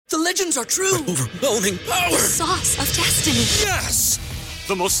The legends are true. Overwhelming power! Sauce of destiny. Yes!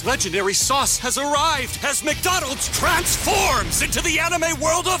 The most legendary sauce has arrived as McDonald's transforms into the anime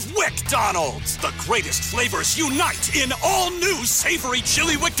world of WickDonald's. The greatest flavors unite in all new savory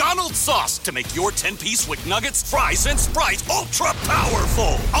chili McDonald's sauce to make your 10-piece Wick Nuggets, fries, and Sprite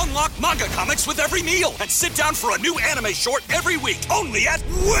ultra-powerful. Unlock manga comics with every meal and sit down for a new anime short every week only at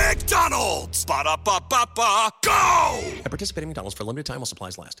WickDonald's. Ba-da-ba-ba-ba, go! At participating McDonald's for a limited time while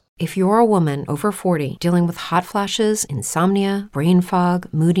supplies last. If you're a woman over 40 dealing with hot flashes, insomnia, brain fog,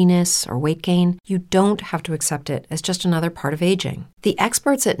 moodiness, or weight gain, you don't have to accept it as just another part of aging. The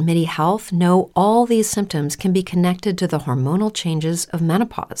experts at MIDI Health know all these symptoms can be connected to the hormonal changes of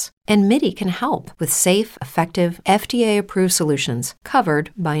menopause. And MIDI can help with safe, effective, FDA-approved solutions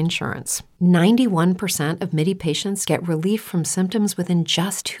covered by insurance. 91% of MIDI patients get relief from symptoms within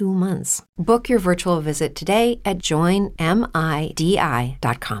just 2 months. Book your virtual visit today at joinmidi.com.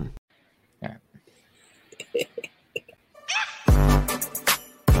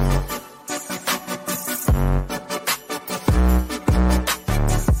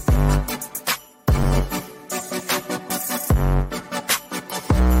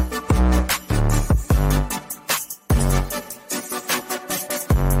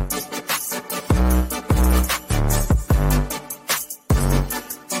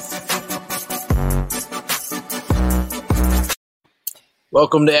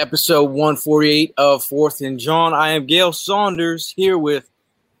 Welcome to episode 148 of Fourth and John. I am Gail Saunders here with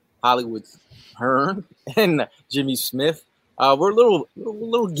Hollywood Hearn and Jimmy Smith. We're a little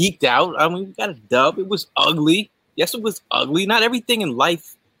geeked out. I mean, we got a dub. It was ugly. Yes, it was ugly. Not everything in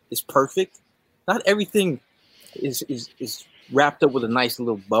life is perfect. Not everything is wrapped up with a nice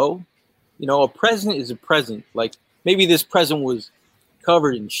little bow. You know, a present is a present. Like, maybe this present was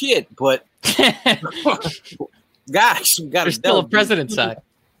covered in shit, but gosh, we got There's still a president side.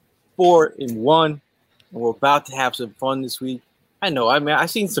 4-1, and we're about to have some fun this week. I know. I mean,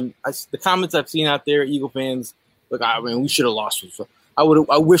 I've seen the comments I've seen out there. Eagle fans, look, I mean, we should have lost this one. I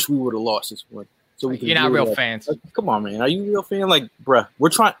wish we would have lost this one. So we You're not real fans. Like, come on, man. Are you a real fan? Like, bruh, we're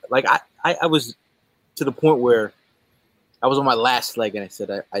trying. Like, I was to the point where I was on my last leg, and I said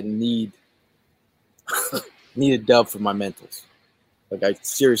I need a dub for my mentals. Like, I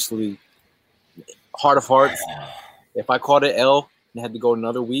seriously. Heart of hearts, if I caught an L and had to go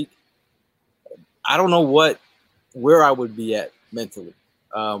another week, I don't know where I would be at mentally.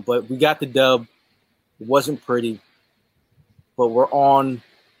 But we got the dub. It wasn't pretty, but we're on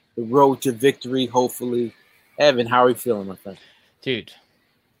the road to victory, hopefully. Evan, how are you feeling, my friend? Dude,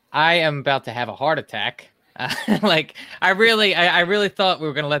 I am about to have a heart attack. I really thought we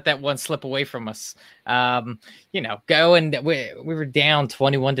were going to let that one slip away from us. Go and we were down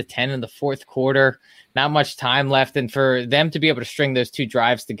 21-10 in the fourth quarter. Not much time left, and for them to be able to string those two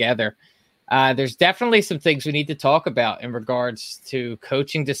drives together, there's definitely some things we need to talk about in regards to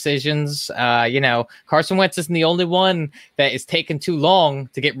coaching decisions. Carson Wentz isn't the only one that is taking too long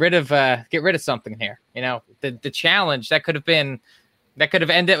to get rid of something here. You know, the challenge that could have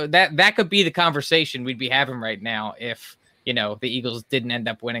ended. That could be the conversation we'd be having right now if the Eagles didn't end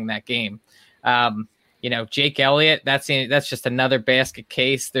up winning that game. Jake Elliott, that's just another basket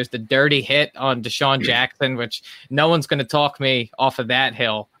case. There's the dirty hit on Deshaun Jackson, which no one's going to talk me off of that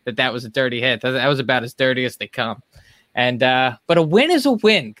hill that was a dirty hit. That was about as dirty as they come. And but a win is a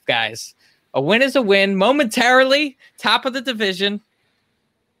win, guys. A win is a win. Momentarily, top of the division,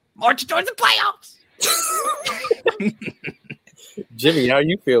 march towards the playoffs. Jimmy, how are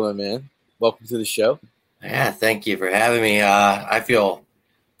you feeling, man? Welcome to the show. Yeah, thank you for having me. I feel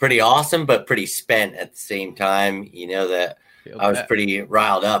pretty awesome, but pretty spent at the same time. You know that I was pretty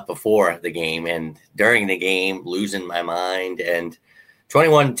riled up before the game and during the game, losing my mind. And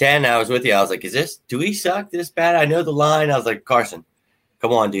 21-10, I was with you. I was like, do we suck this bad? I know the line. I was like, Carson,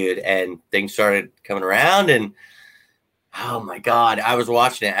 come on, dude. And things started coming around. And, oh, my God, I was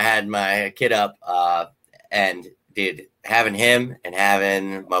watching it. I had my kid up and dude, having him and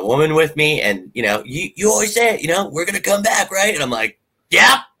having my woman with me. And, you always say it, we're going to come back, right? And I'm like,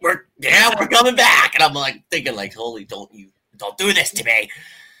 yeah, we're coming back. And I'm like thinking like, holy, don't do this to me.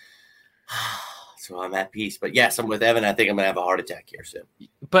 So I'm at peace. But yes, I'm with Evan. I think I'm going to have a heart attack here soon.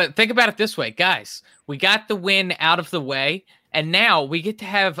 But think about it this way, guys. We got the win out of the way, and now we get to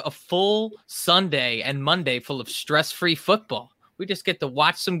have a full Sunday and Monday full of stress-free football. We just get to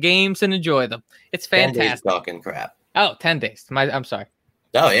watch some games and enjoy them. It's fantastic. 10 days talking crap. Oh, 10 days. I'm sorry.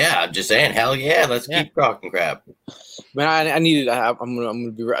 Oh, yeah. I'm just saying, hell yeah. Let's keep talking crap. Man, I need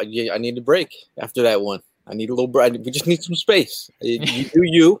a break after that one. I need a little break. We just need some space. You do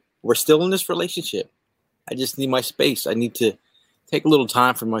you. We're still in this relationship. I just need my space. I need to take a little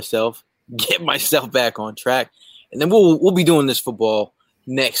time for myself, get myself back on track, and then we'll be doing this football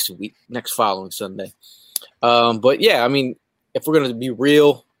next following Sunday. But yeah, I mean, if we're gonna be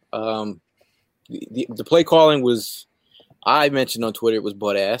real, the play calling was, I mentioned on Twitter, it was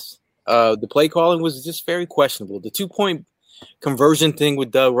butt ass. The play calling was just very questionable. The 2-point conversion thing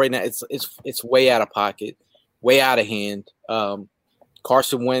with Doug right now, it's way out of pocket, way out of hand.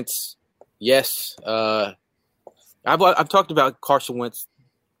 Carson Wentz, yes. I've talked about Carson Wentz,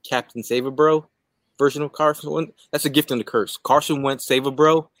 Captain Save-A-Bro version of Carson Wentz. That's a gift and a curse. Carson Wentz,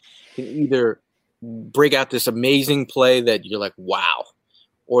 Save-A-Bro can either break out this amazing play that you're like, wow,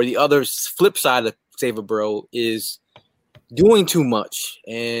 or the other flip side of Save-A-Bro is doing too much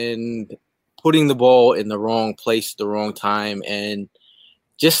and putting the ball in the wrong place at the wrong time and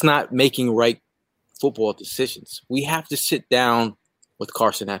just not making right football decisions. We have to sit down with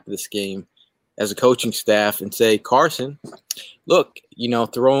Carson after this game as a coaching staff and say, Carson, look,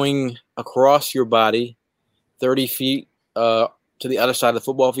 throwing across your body 30 feet to the other side of the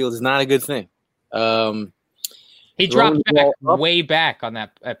football field is not a good thing. He dropped way back on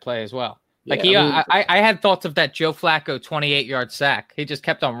that play as well. Like I had thoughts of that Joe Flacco 28-yard sack. He just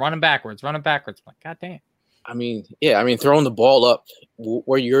kept on running backwards. I'm like, God damn. I mean, throwing the ball up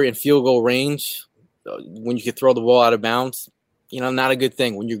where you're in field goal range when you can throw the ball out of bounds, not a good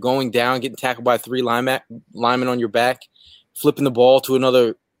thing. When you're going down, getting tackled by 3 linemen on your back, flipping the ball to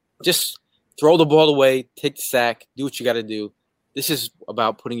another, just throw the ball away, take the sack, do what you got to do. This is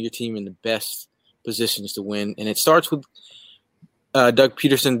about putting your team in the best positions to win, and it starts with Doug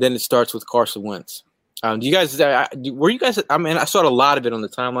Peterson, then it starts with Carson Wentz. Do you guys? Were you guys? I mean, I saw a lot of it on the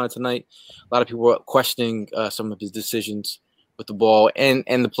timeline tonight. A lot of people were questioning some of his decisions with the ball and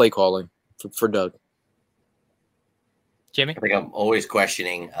the play calling for Doug. Jimmy, I think I'm always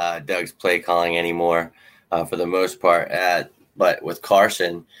questioning Doug's play calling anymore, for the most part. But with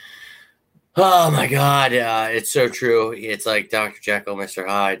Carson, oh my God, it's so true. It's like Dr. Jekyll, Mr.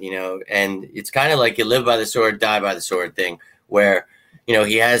 Hyde, and it's kind of like you live by the sword, die by the sword thing. Where,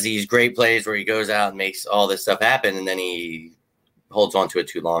 he has these great plays where he goes out and makes all this stuff happen, and then he holds on to it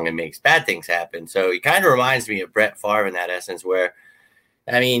too long and makes bad things happen. So he kind of reminds me of Brett Favre in that essence where,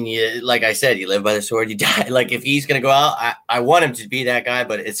 I mean, like I said, you live by the sword, you die. Like if he's going to go out, I want him to be that guy,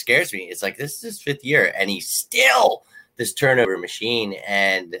 but it scares me. It's like this is his 5th year, and he's still this turnover machine,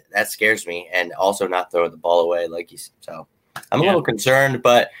 and that scares me. And also not throw the ball away so. I'm a little concerned,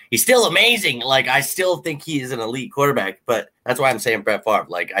 but he's still amazing. Like, I still think he is an elite quarterback, but that's why I'm saying Brett Favre.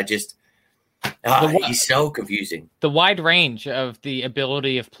 Like, he's so confusing. The wide range of the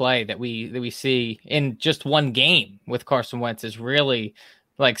ability of play that we see in just one game with Carson Wentz is really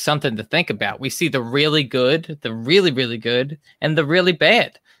like something to think about. We see the really good, the really, really good, and the really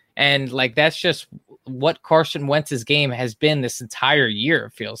bad. And like, that's just what Carson Wentz's game has been this entire year,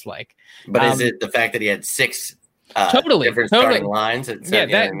 it feels like. But is it the fact that he had 6 totally starting lines?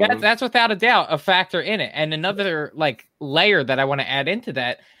 That's without a doubt a factor in it. And another like layer that I want to add into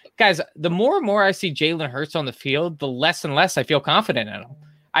that, guys, the more and more I see Jalen Hurts on the field, the less and less I feel confident in him.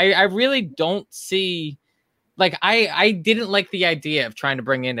 I really don't see, like, I didn't like the idea of trying to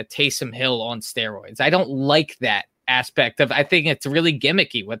bring in a Taysom Hill on steroids. I don't like that aspect of, I think it's really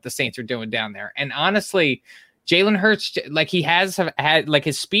gimmicky what the Saints are doing down there. And honestly, Jalen Hurts, like, he has had, like,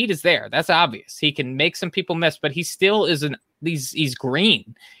 his speed is there. That's obvious. He can make some people miss, but he still isn't. He's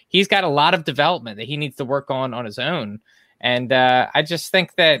green. He's got a lot of development that he needs to work on his own. And I just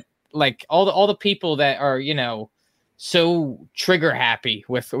think that, like, all the people that are, so trigger happy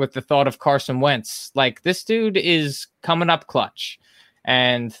with the thought of Carson Wentz, like, this dude is coming up clutch.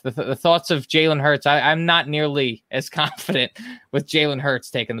 And the thoughts of Jalen Hurts, I'm not nearly as confident with Jalen Hurts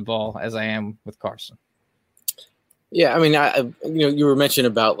taking the ball as I am with Carson. Yeah, I mean, you were mentioning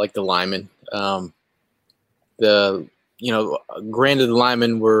about like the linemen. Granted, the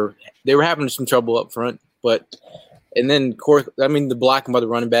linemen were having some trouble up front, and then the blocking by the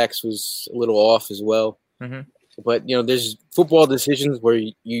running backs was a little off as well. Mm-hmm. But there's football decisions where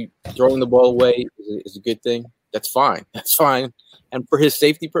you throwing the ball away is a good thing. That's fine. That's fine. And for his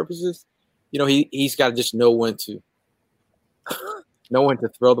safety purposes, he's got to just know when to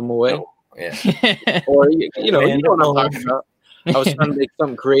throw them away. Oh. Yeah. Or you know what I'm talking about. I was trying to make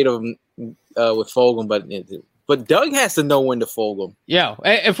something creative with Fulgham, but Doug has to know when to Fulgham. Yeah.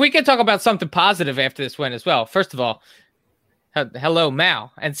 If we could talk about something positive after this win as well. First of all, hello,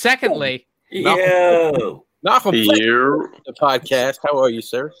 Mal. And secondly, Malcolm here. The podcast. How are you,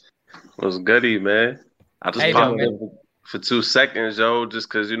 sir? What's goody, man? I just popped in for 2 seconds, yo, just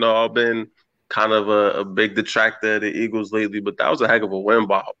because I've been kind of a big detractor of the Eagles lately, but that was a heck of a win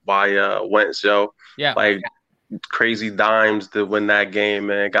by Wentz, yo. Yeah. Like, crazy dimes to win that game,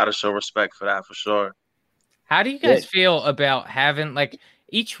 man. Got to show respect for that for sure. How do you guys feel about having like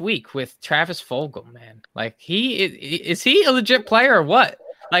each week with Travis Fulgham, man? Like is he a legit player or what?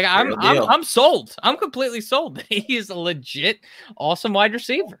 Like I'm sold. I'm completely sold that he is a legit awesome wide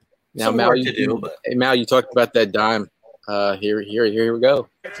receiver. Now, Mal, you talked about that dime. Here we go.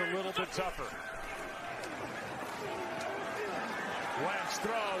 It's a little bit tougher. Wentz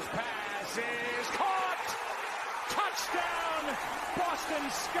throws, pass is caught. Touchdown, Boston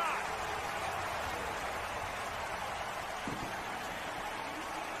Scott.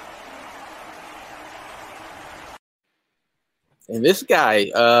 And this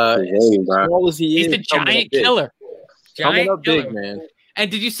guy, as small as he he's is, the giant killer. Giant killer, big, man. And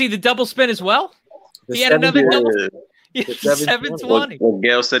did you see the double spin as well? He had another double spin. Yeah, 720. When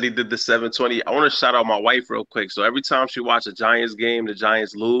Gail said he did the 720, I want to shout out my wife real quick. So every time she watched a Giants game, the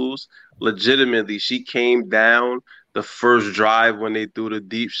Giants lose, legitimately, she came down the first drive when they threw the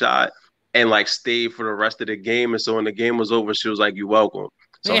deep shot and like stayed for the rest of the game. And so when the game was over, she was like, "You're welcome."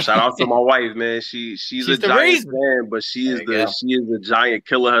 So shout out to my wife, man. She's a Giants fan, but she is the giant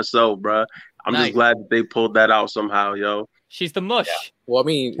killer herself, bro. I'm just glad that they pulled that out somehow, yo. She's the mush. Yeah. Well, I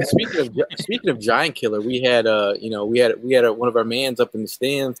mean, speaking of giant killer, we had one of our mans up in the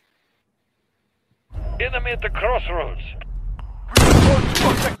stands. Enemy at the crossroads.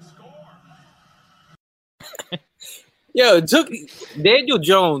 Yo, it took Daniel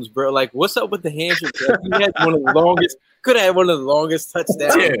Jones, bro. Like, what's up with the handshake? He had one of the longest. Could have had one of the longest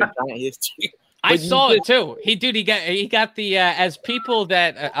touchdowns in Giant history. I saw it too. He got the as people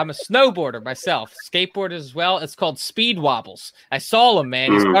that I'm a snowboarder myself, skateboarder as well. It's called speed wobbles. I saw him,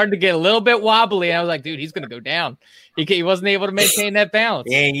 man. He started to get a little bit wobbly, and I was like, dude, he's gonna go down. He wasn't able to maintain that balance.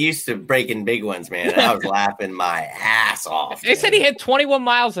 Yeah, he used to breaking big ones, man. I was laughing my ass off. They said he hit 21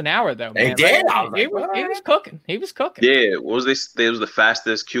 miles an hour though. Man. They did. He was cooking. He was cooking. Yeah, what was they? It was the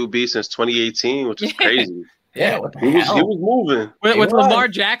fastest QB since 2018, which is crazy. Yeah, he was moving. With Lamar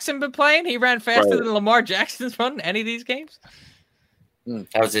Jackson been playing, he ran faster than Lamar Jackson's run any of these games.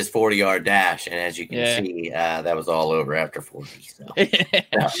 That was his 40-yard dash, and as you can see, that was all over after 40. So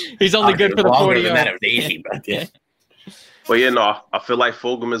he's only good for the 40 yards. It was easy, but yeah. But I feel like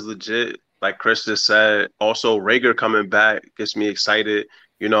Fulgham is legit. Like Chris just said. Also, Rager coming back gets me excited.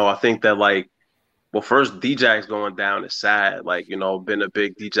 I think that first, D-Jax going down is sad. Been a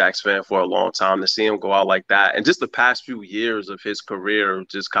big D-Jax fan for a long time. To see him go out like that. And just the past few years of his career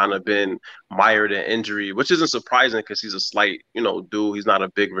just kind of been mired in injury, which isn't surprising because he's a slight, dude. He's not a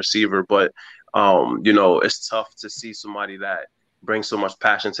big receiver. But, it's tough to see somebody that brings so much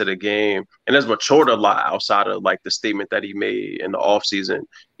passion to the game and has matured a lot outside of, the statement that he made in the offseason.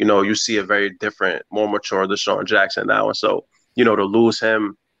 You see a very different, more mature Deshaun Jackson now. And so, to lose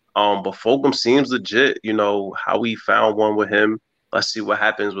him, but Fulgham seems legit, how we found one with him. Let's see what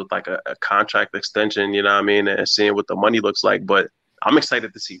happens with a contract extension, you know what I mean? And seeing what the money looks like. But I'm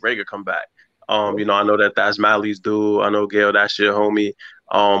excited to see Rager come back. I know that's Malley's dude. I know, Gail, that's your homie.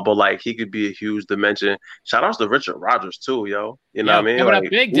 But he could be a huge dimension. Shout outs to Richard Rodgers too, yo. You know what I mean? Coming up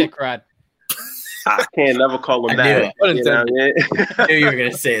big, Dick Rod. I can't never call him that. I knew you were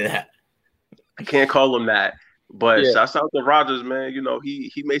gonna say that. I can't call him that. But shouts out to Rodgers, man.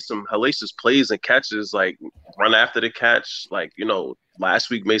 He made some hellacious plays and catches, run after the catch. Last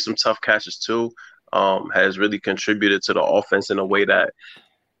week made some tough catches too. Has really contributed to the offense in a way that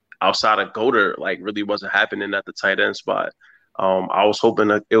outside of Goddard, really wasn't happening at the tight end spot. I was hoping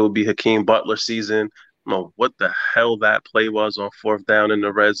that it would be Hakeem Butler season. I don't know what the hell that play was on 4th down in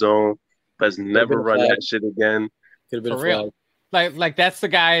the red zone. Let's never run that shit again. Could have been for real. Like that's the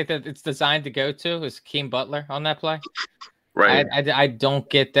guy that it's designed to go to is Hakeem Butler on that play. Right. I don't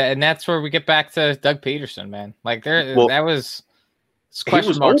get that. And that's where we get back to Doug Peterson, man. That was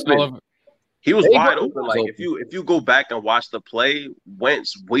question marks all over. He was wide open. If you go back and watch the play,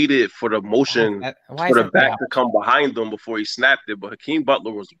 Wentz waited for the motion for the back to come behind him before he snapped it. But Hakeem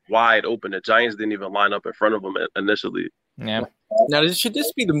Butler was wide open. The Giants didn't even line up in front of him initially. Yeah. Now, should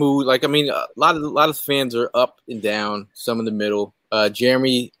this be the mood? A lot of fans are up and down, some in the middle.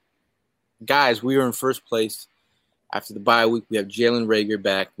 Jeremy, guys, we are in first place after the bye week. We have Jalen Rager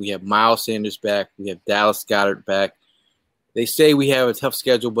back. We have Miles Sanders back. We have Dallas Goedert back. They say we have a tough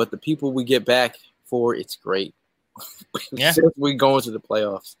schedule, but the people we get back for, it's great. Since we go into the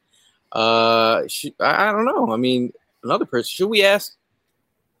playoffs. I don't know. I mean, another person. Should we ask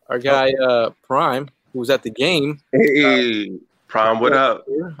our guy Prime, who was at the game? Hey, Prime, what up?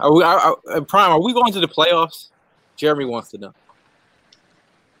 Prime, are we going to the playoffs? Jeremy wants to know.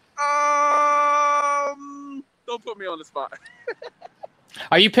 Don't put me on the spot.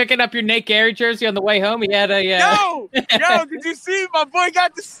 Are you picking up your Nate Gary jersey on the way home? He had a Yo, did you see my boy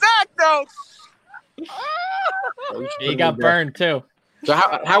got the sack though? He got burned too. So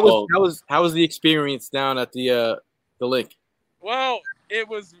how was the experience down at the link? Well, it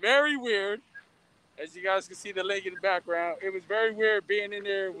was very weird. As you guys can see the link in the background, it was very weird being in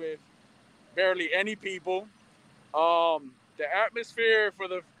there with barely any people. The atmosphere for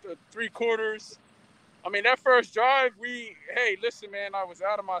the 3 quarters. I mean, that first drive, hey, listen, man, I was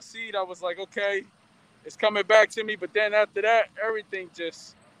out of my seat. I was like, okay, it's coming back to me. But then after that, everything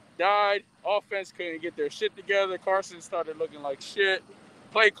just died. Offense couldn't get their shit together. Carson started looking like shit.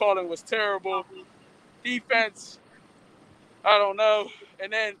 Play calling was terrible. Defense, I don't know.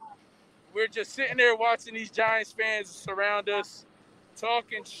 And then we're just sitting there watching these Giants fans surround us,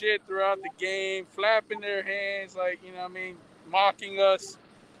 talking shit throughout the game, flapping their hands, like, you know what I mean, mocking us.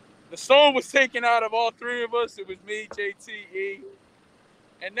 The soul was taken out of all 3 of us. It was me, JTE.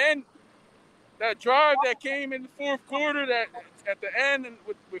 And then that drive that came in the 4th quarter, that at the end, and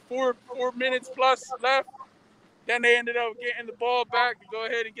with 4 minutes plus left, then they ended up getting the ball back to go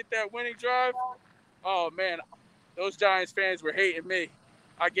ahead and get that winning drive. Oh, man, those Giants fans were hating me.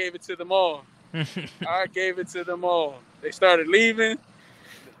 I gave it to them all. I gave it to them all. They started leaving.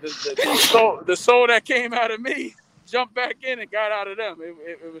 The soul that came out of me jumped back in and got out of them.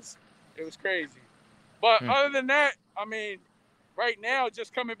 It was crazy. But other than that, I mean, right now,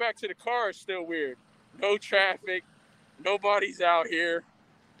 just coming back to the car is still weird. No traffic. Nobody's out here.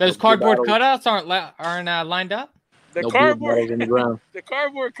 Those cardboard cutouts aren't lined up. The cardboard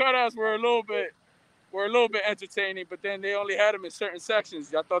cutouts were a little bit entertaining, but then they only had them in certain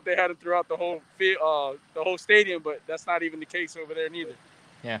sections. I thought they had them throughout the whole field, the whole stadium, but that's not even the case over there neither.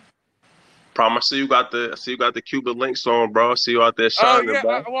 Yeah. Promise, see you got the Cuban links on, bro. See you out there shining,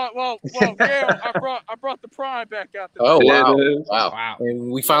 bro. Yeah, I brought the prime back out there. Oh wow!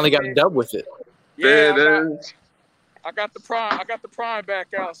 And we finally got a dub with it. Yeah, I got the prime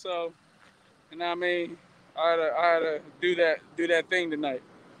back out. So, and I mean, I had to do that thing tonight.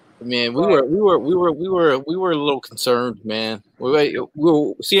 Man, we were a little concerned, man. We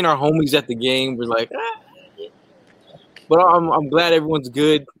were seeing our homies at the game. We're like, but I'm glad everyone's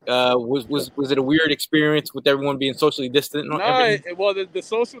good. Was it a weird experience with everyone being socially distant? No, the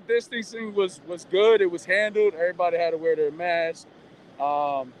social distancing was good. It was handled. Everybody had to wear their mask.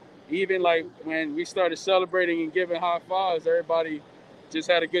 Even like when we started celebrating and giving high fives, everybody just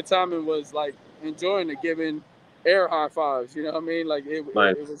had a good time and was like enjoying it, giving air high fives. You know what I mean? Like it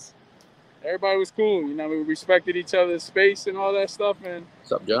was. Everybody was cool. You know, we respected each other's space and all that stuff. And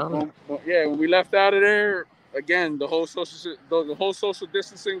what's up, John? When we left out of there, again, the whole social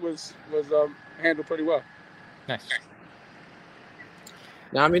distancing was handled pretty well. Nice.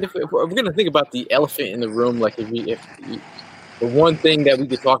 Now, I mean, if we're going to think about the elephant in the room, like if the one thing that we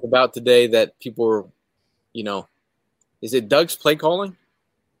could talk about today that people are, you know, is it Doug's play calling?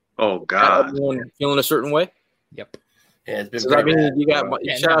 Oh God, everyone feeling a certain way. Yep. Yeah, it's been. I mean, you got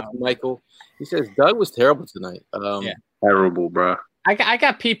shout out to Michael. He says Doug was terrible tonight. Terrible, bro. I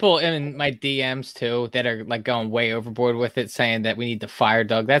got people in my DMs too that are like going way overboard with it, saying that we need to fire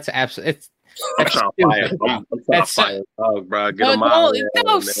Doug. That's absolutely. I'm trying to fire Doug, bro. Get him out.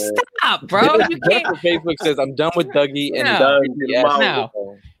 No, stop, bro. You can't. Facebook says I'm done with Dougie and Doug.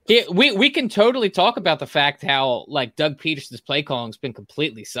 We can totally talk about the fact how like Doug Peterson's play calling has been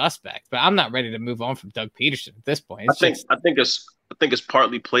completely suspect, but I'm not ready to move on from Doug Peterson at this point. I think it's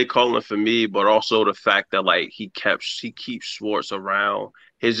partly play calling for me, but also the fact that like he keeps Schwartz around.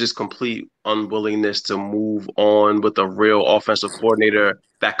 His just complete unwillingness to move on with a real offensive coordinator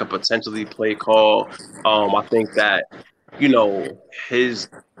that could potentially play call. I think that, you know, his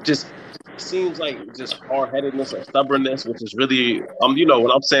just seems like just hard-headedness and stubbornness, which is really, you know, when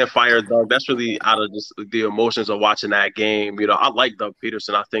I'm saying fire Doug, that's really out of just the emotions of watching that game. You know, I like Doug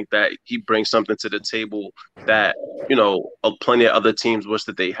Peterson. I think that he brings something to the table that, you know, plenty of other teams wish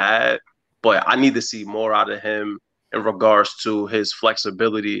that they had, but I need to see more out of him in regards to his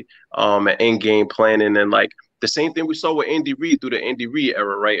flexibility and in-game planning. And like the same thing we saw with Andy Reid through the Andy Reid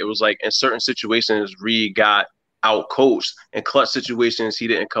era, right? It was like in certain situations, Reid got out-coached. In clutch situations, he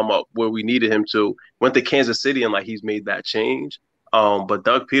didn't come up where we needed him to. Went to Kansas City and like he's made that change. But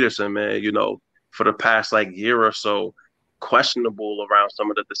Doug Peterson, man, you know, for the past like year or so, questionable around some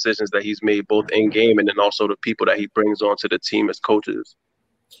of the decisions that he's made both in game and then also the people that he brings onto the team as coaches.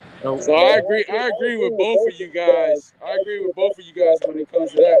 So I agree with both of you guys. When it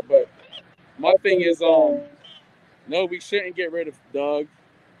comes to that. But my thing is, no, we shouldn't get rid of Doug,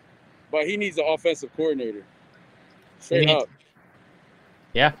 but he needs an offensive coordinator. Straight up.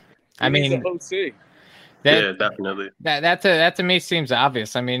 Yeah, I mean, OC. Yeah, definitely. That to me seems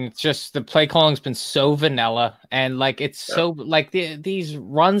obvious. I mean, it's just the play calling's been so vanilla, and like it's so like these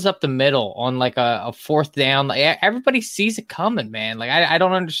runs up the middle on like a fourth down. Like everybody sees it coming, man. Like I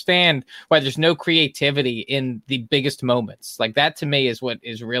don't understand why there's no creativity in the biggest moments. Like that to me is what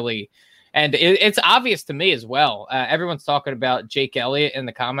is really. And it's obvious to me as well. Everyone's talking about Jake Elliott in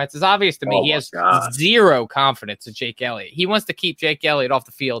the comments. It's obvious to me he has zero confidence in Jake Elliott. He wants to keep Jake Elliott off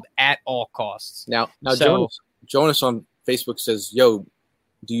the field at all costs. Now Jonas on Facebook says, "Yo,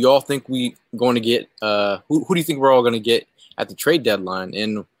 do y'all think we going to get who do you think we're all going to get at the trade deadline?"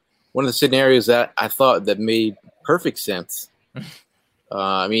 And one of the scenarios that I thought that made perfect sense.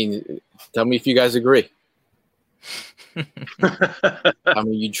 I mean, tell me if you guys agree. I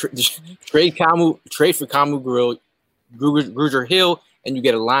mean, you trade for Kamu Grugier Hill, and you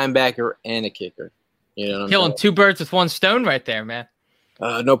get a linebacker and a kicker. You know, killing two birds with one stone right there, man.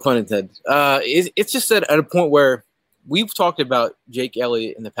 No pun intended. It's just that at a point where we've talked about Jake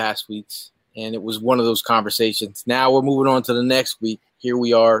Elliott in the past weeks, and it was one of those conversations. Now we're moving on to the next week. Here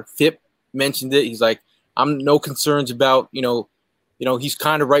we are. Fipp mentioned it. He's like, "I'm no concerns about you know, he's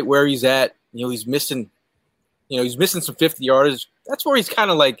kind of right where he's at. You know, he's missing." He's missing some 50 yarders. That's where he's kind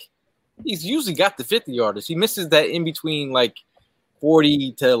of like, he's usually got the 50 yarders. He misses that in between like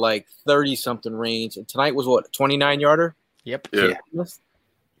 40 to like 30 something range. And tonight was what, 29 yarder? Yep. Yeah.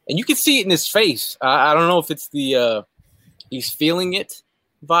 And you can see it in his face. I don't know if it's the he's feeling it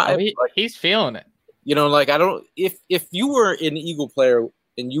vibe. He's feeling it. Like I don't. If you were an Eagle player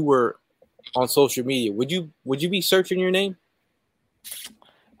and you were on social media, would you be searching your name?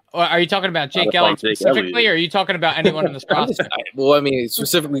 Or are you talking about Jake Elliott specifically, or are you talking about anyone in this roster? Well, I mean,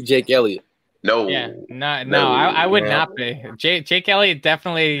 specifically Jake Elliott. No. Yeah, no, I would not be. Jake Elliott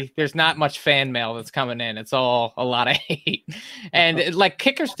definitely. There's not much fan mail that's coming in. It's all a lot of hate, and like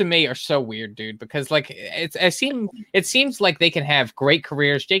kickers to me are so weird, dude. Because like it seems like they can have great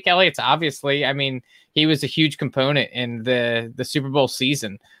careers. Jake Elliott's obviously. I mean, he was a huge component in the Super Bowl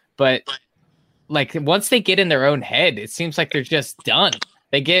season, but like once they get in their own head, it seems like they're just done.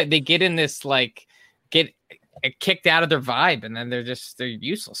 They get in this like get kicked out of their vibe, and then they're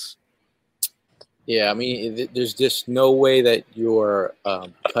useless. Yeah, I mean, there's just no way that you're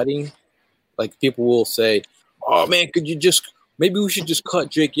cutting. Like people will say, "Oh man, maybe we should just cut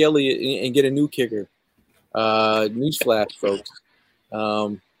Jake Elliott and get a new kicker." Newsflash, folks.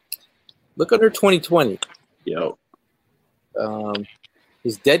 Look under 2020. Yo.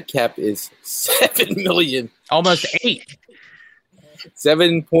 His dead cap is $7 million. Almost 8.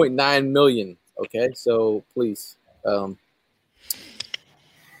 7.9 million. Okay, so please, we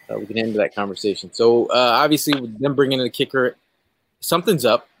can end that conversation. So obviously, with them bringing in a kicker, something's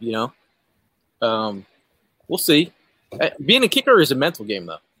up. We'll see. Being a kicker is a mental game,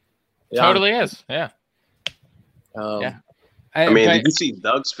 though. Totally is. Yeah. Yeah. Did you see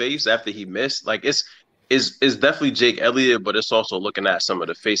Doug's face after he missed? Like it's definitely Jake Elliott, but it's also looking at some of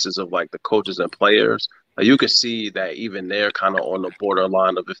the faces of like the coaches and players. You could see that even they're kind of on the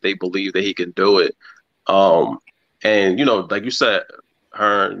borderline of if they believe that he can do it. And like you said,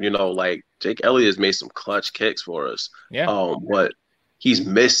 Hearn, like Jake Elliott has made some clutch kicks for us. Yeah. But he's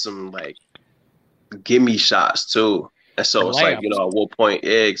missed some like gimme shots too. And so it's like, at what point?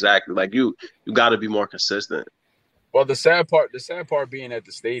 Yeah, exactly. Like you got to be more consistent. Well, the sad part being at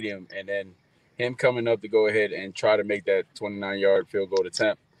the stadium and then him coming up to go ahead and try to make that 29-yard field goal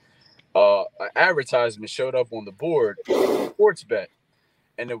attempt. An advertisement showed up on the board, Sportsbet.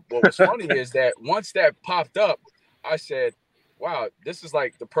 And what was funny is that once that popped up, I said, wow, this is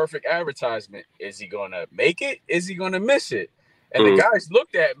like the perfect advertisement. Is he going to make it? Is he going to miss it? And the guys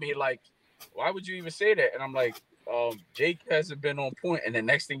looked at me like, why would you even say that? And I'm like, Jake hasn't been on point. And the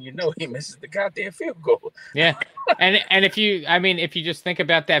next thing you know, he misses the goddamn field goal. Yeah. And if you just think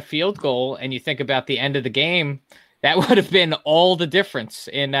about that field goal and you think about the end of the game, that would have been all the difference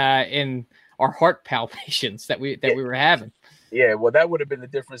in our heart palpitations that we were having. Yeah, well, that would have been the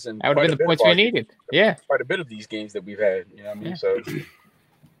difference in. That would have been the points we needed. Yeah, quite a bit of these games that we've had. You know what I mean? Yeah. So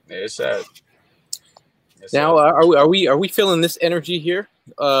it's sad. Now, are we feeling this energy here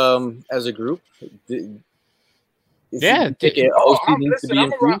as a group? I'm gonna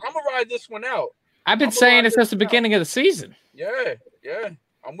ride this one out. I've been saying it since the beginning of the season. Yeah,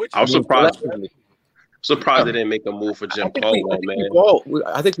 I'm with you. I was surprised they didn't make a move for Jim Caldwell, man.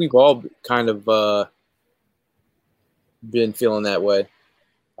 I think we've all kind of been feeling that way.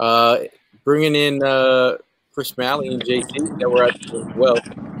 Bringing in Chris Malley and JT that were at as well.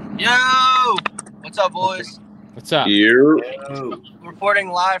 Yo, what's up, boys? What's up? Yo. Reporting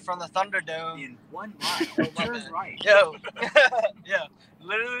live from the Thunderdome. In one line. Right. Yo. Yeah.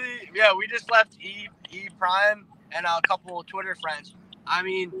 Literally, yeah, we just left E Prime and a couple of Twitter friends. I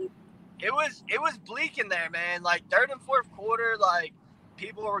mean, it was bleak in there, man. Like third and fourth quarter, like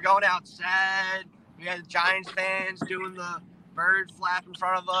people were going out sad. We had Giants fans doing the bird flap in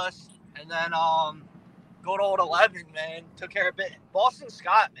front of us, and then good old 11, man, took care of it. Boston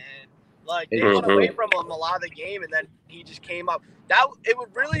Scott, man, like they got away from him a lot of the game, and then he just came up.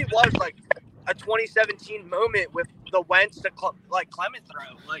 Really was like a 2017 moment with the Wentz to Clement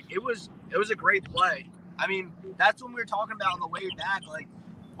throw. Like it was a great play. I mean, that's when we were talking about on the way back. Like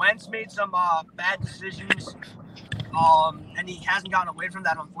Wentz made some bad decisions, and he hasn't gotten away from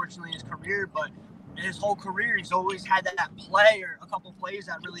that unfortunately in his career. But in his whole career, he's always had that play or a couple plays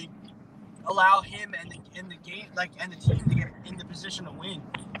that really allow him and the game, like, and the team to get in the position to win.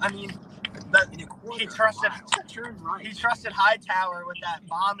 I mean, he trusted Hightower with that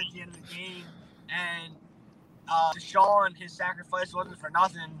bomb at the end of the game, and Deshaun, his sacrifice wasn't for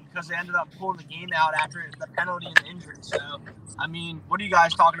nothing because they ended up pulling the game out after the penalty and the injury. So, I mean, what are you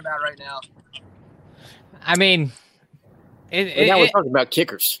guys talking about right now? I mean, now we're talking about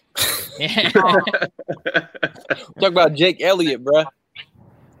kickers. Yeah. Talk about Jake Elliott, bro.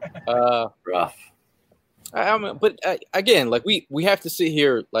 Rough. But again, like we have to sit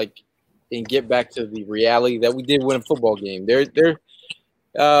here like and get back to the reality that we did win a football game. This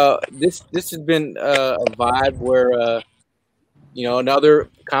has been a vibe where another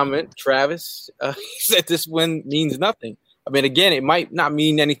comment. Travis said this win means nothing. I mean, again, it might not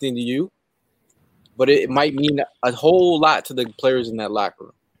mean anything to you, but it might mean a whole lot to the players in that locker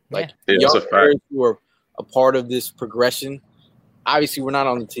room. Like young players who are a part of this progression. Obviously, we're not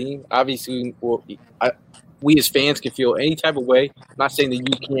on the team. Obviously, we as fans can feel any type of way. I'm not saying that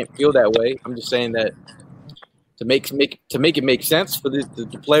you can't feel that way. I'm just saying that to make it make sense for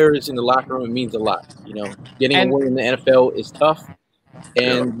the players in the locker room, it means a lot. Getting a win in the NFL is tough,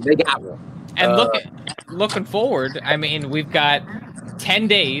 and they got one. And looking forward, I mean, we've got 10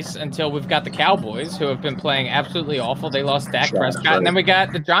 days until we've got the Cowboys, who have been playing absolutely awful. They lost Dak Prescott, and then we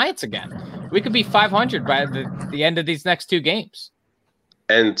got the Giants again. We could be 500 by the end of these next two games.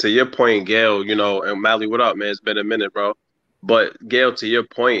 And to your point, Gail, and Mally, what up, man? It's been a minute, bro. But Gail, to your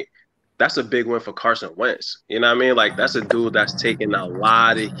point, that's a big win for Carson Wentz. You know what I mean? Like, that's a dude that's taking a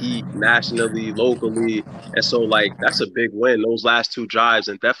lot of heat nationally, locally. And so, like, that's a big win, those last two drives,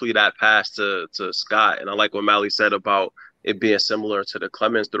 and definitely that pass to Scott. And I like what Mally said about it being similar to the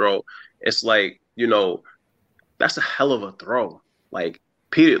Clemens throw. It's like, that's a hell of a throw. Like,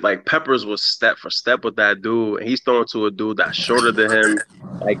 Peppers was step for step with that dude, and he's throwing to a dude that's shorter than him.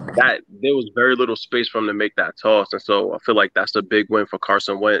 Like that, there was very little space for him to make that toss. And so I feel like that's a big win for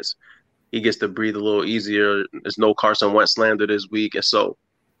Carson Wentz. He gets to breathe a little easier. There's no Carson Wentz slander this week. And so,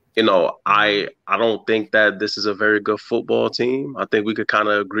 I don't think that this is a very good football team. I think we could kind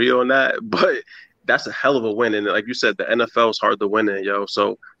of agree on that. But that's a hell of a win. And like you said, the NFL is hard to win in, yo.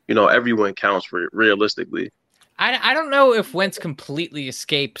 So, every win counts for realistically. I don't know if Wentz completely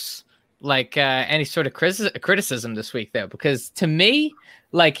escapes like any sort of criticism this week, though, because to me,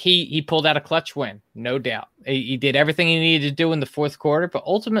 like he pulled out a clutch win, no doubt. He did everything he needed to do in the fourth quarter, but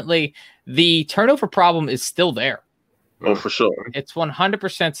ultimately the turnover problem is still there. Oh, for sure. It's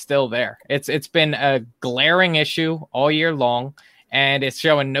 100% still there. It's been a glaring issue all year long, and it's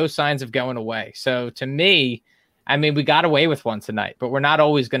showing no signs of going away. So to me, I mean, we got away with one tonight, but we're not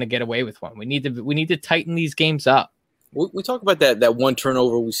always going to get away with one. We need to tighten these games up. We talk about that one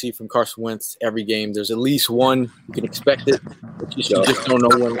turnover we see from Carson Wentz every game. There's at least one. You can expect it, but you just don't know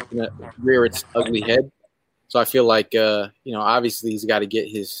when it's going to rear its ugly head. So I feel like, obviously he's got to get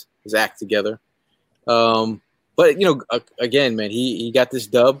his act together. But, again, man, he got this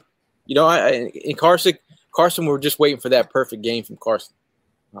dub. In Carson, we're just waiting for that perfect game from Carson,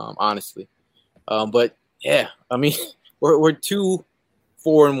 honestly. But, yeah, I mean, we're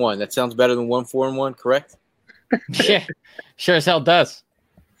 2-4-1. That sounds better than 1-4-1, correct? Yeah, sure as hell does.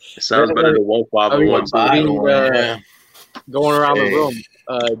 It sounds better than 1-5-1. Going around the room,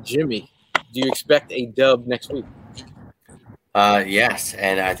 Jimmy, do you expect a dub next week? Yes,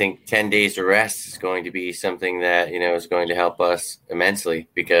 and I think 10 days of rest is going to be something that is going to help us immensely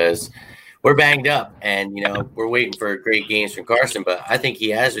because we're banged up, and we're waiting for great games from Carson. But I think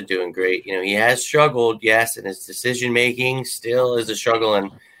he has been doing great. He has struggled, yes, and his decision making still is a struggle.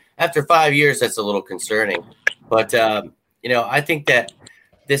 And after 5 years, that's a little concerning. But I think that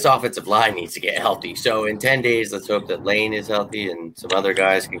this offensive line needs to get healthy. So in 10 days, let's hope that Lane is healthy and some other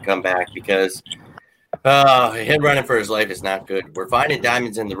guys can come back because him running for his life is not good. We're finding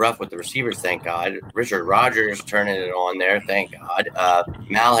diamonds in the rough with the receivers, thank God. Richard Rodgers turning it on there, thank God.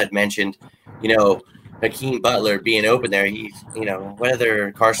 Mal had mentioned, Hakeem Butler being open there, he's,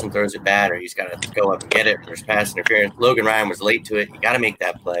 whether Carson throws it bad or he's got to go up and get it, or there's pass interference. Logan Ryan was late to it. You got to make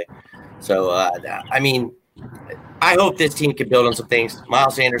that play. So, I hope this team can build on some things.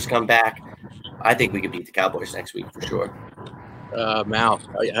 Miles Sanders come back. I think we could beat the Cowboys next week for sure. Mal,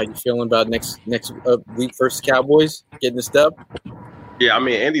 how you feeling about next week versus Cowboys? Getting this dub? Yeah,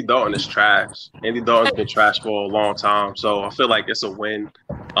 Andy Dalton is trash. Andy Dalton's been trash for a long time, so I feel like it's a win.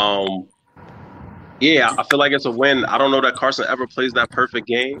 Yeah, I feel like it's a win. I don't know that Carson ever plays that perfect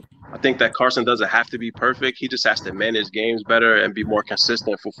game. I think that Carson doesn't have to be perfect. He just has to manage games better and be more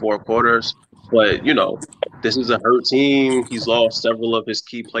consistent for 4 quarters. But, this is a hurt team. He's lost several of his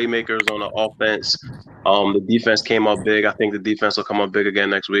key playmakers on the offense. The defense came up big. I think the defense will come up big again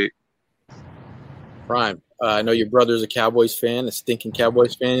next week. Prime. I know your brother's a Cowboys fan, a stinking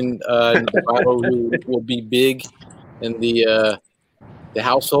Cowboys fan. Who will be big in the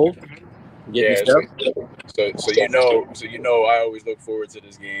household. So I always look forward to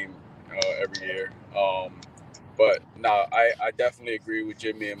this game every year. But I definitely agree with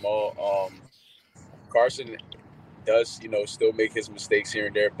Jimmy and Maul. Carson does, still make his mistakes here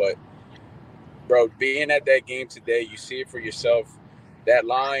and there, but bro, being at that game today, you see it for yourself. That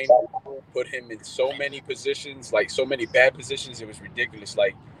line put him in so many positions, like so many bad positions. It was ridiculous.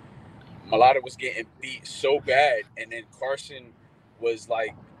 Like Mailata was getting beat so bad, and then Carson was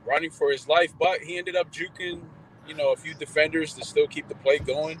like running for his life, but he ended up juking, a few defenders to still keep the play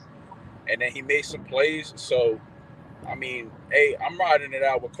going, and then he made some plays. So, hey, I'm riding it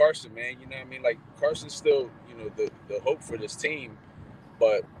out with Carson, man. You know what I mean? Like Carson's still, the hope for this team,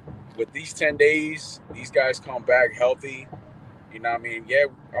 but with these 10 days, these guys come back healthy. You know what I mean? Yeah,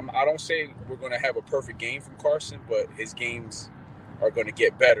 I don't say we're going to have a perfect game from Carson, but his games are going to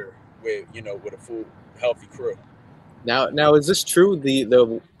get better with a full healthy crew. Now, is this true?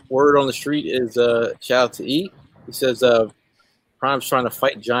 The word on the street is shout out to E. He says Prime's trying to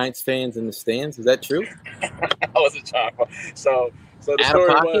fight Giants fans in the stands. Is that true? I wasn't trying. So the story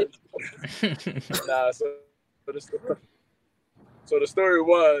was. So the story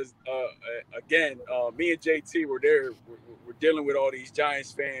was again. Me and JT were there. We're dealing with all these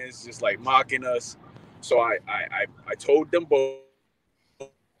Giants fans just like mocking us. So I told them both.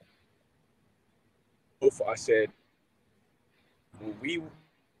 I said, when we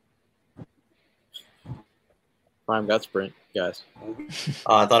Prime got sprint, guys.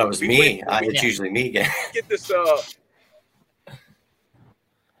 I thought it was me. It's usually me again. Get this. The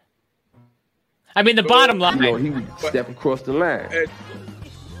bottom line. He would step across the line.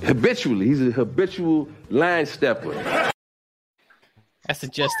 Habitually. He's a habitual line stepper. That's the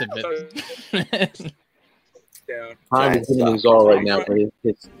gist of it. Prime is doing his all right now.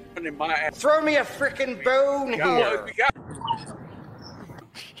 Throw me a freaking bone here.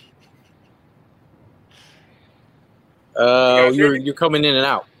 You're coming in and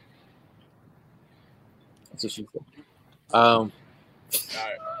out. That's what she said.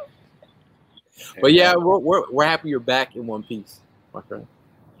 But yeah, we're happy you're back in one piece, my friend,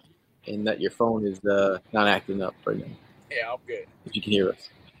 and that your phone is not acting up right now. Yeah, I'm good. If you can hear us.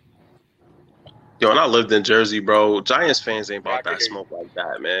 Yo, when I lived in Jersey, bro, Giants fans ain't about that smoke like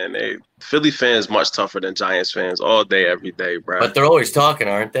that, man. Philly fans much tougher than Giants fans all day, every day, bro. But they're always talking,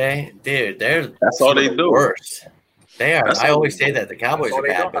 aren't they? Dude, that's all they do. Worse. They are. I always say that the Cowboys are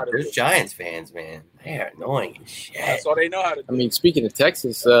bad, but those Giants fans, man, they are annoying as shit. That's all they know how to do. Speaking of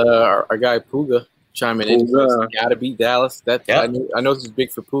Texas, our guy Puga chiming in. Got to beat Dallas. I know this is big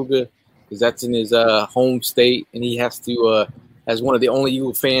for Puga because that's in his home state, and he has to, as one of the only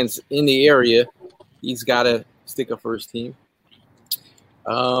Eagle fans in the area, he's got to stick up for his team.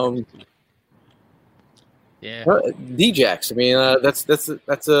 D-Jax.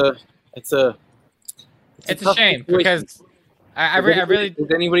 It's a shame because I really.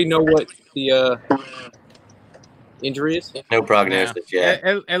 Does anybody know what the injury is? No prognosis yet.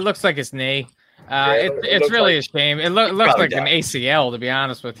 It looks like his knee. It's really a shame. It looks like an ACL, to be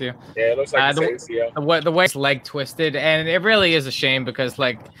honest with you. Yeah, it looks like an ACL. The way his leg twisted, and it really is a shame because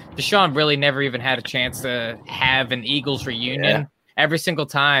Deshaun really never even had a chance to have an Eagles reunion. Yeah. Every single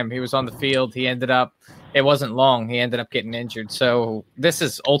time he was on the field, it wasn't long. He ended up getting injured. So this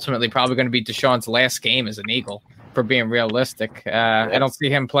is ultimately probably going to be Deshaun's last game as an Eagle, for being realistic. I don't see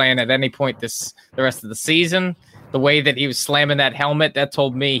him playing at any point the rest of the season. The way that he was slamming that helmet, that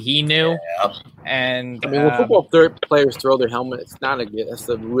told me he knew. Yeah. And when football players throw their helmet, it's not a good. That's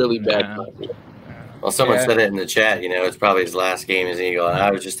a really bad play. Well, someone said it in the chat. It's probably his last game as an Eagle, and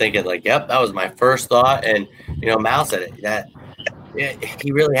I was just thinking, yep, that was my first thought. And Mal said it that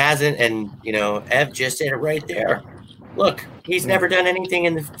he really hasn't. And Ev just said it right there. Look, He's never done anything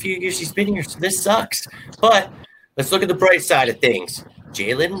in the few years he's been here, so this sucks. But let's look at the bright side of things.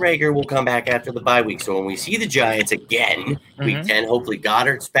 Jalen Reagor will come back after the bye week. So when we see the Giants again, week 10, hopefully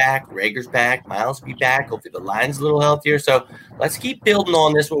Goddard's back, Reagor's back, Miles will be back. Hopefully the line's a little healthier. So let's keep building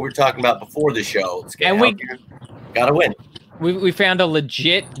on this, what we were talking about before the show. Let's get got to win. We found a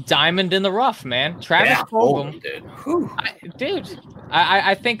legit diamond in the rough, man. Travis Fulgham. Dude.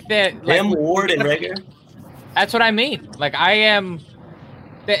 I think that like, Ward and Reagor. That's what I mean. Like I am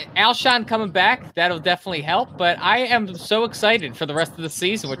Alshon coming back, that'll definitely help, but I am so excited for the rest of the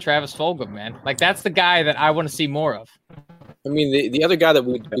season with Travis Fulgham, man. Like that's the guy that I want to see more of. I mean, the other guy that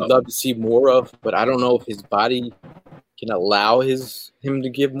we'd love to see more of, but I don't know if his body can allow him to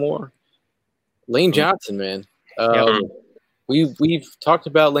give more. Lane Johnson, man. We've talked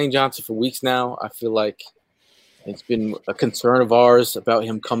about Lane Johnson for weeks now. I feel like it's been a concern of ours about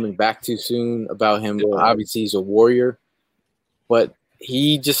him coming back too soon, about him. Obviously, he's a warrior, but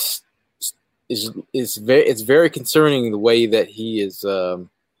he just it's very concerning the way that he is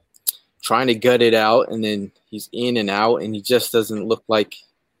trying to gut it out, and then he's in and out, and he just doesn't look like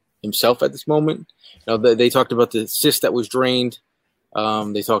himself at this moment. You know, they talked about the cyst that was drained.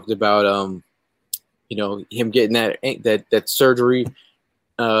 They talked about him getting that surgery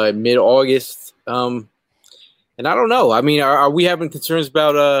mid-August. And I don't know. I mean, are we having concerns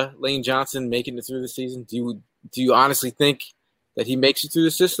about Lane Johnson making it through the season? Do you honestly think that he makes it through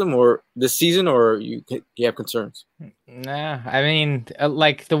the system or this season, or you have concerns? Nah, I mean,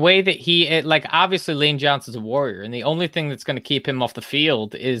 like the way that obviously Lane Johnson's a warrior, and the only thing that's going to keep him off the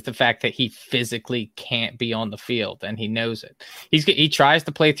field is the fact that he physically can't be on the field, and he knows it. He tries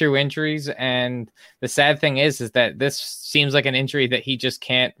to play through injuries, and the sad thing is that this seems like an injury that he just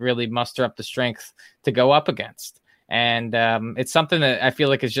can't really muster up the strength to go up against. And it's something that I feel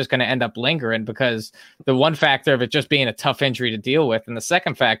like is just going to end up lingering, because the one factor of it just being a tough injury to deal with, and the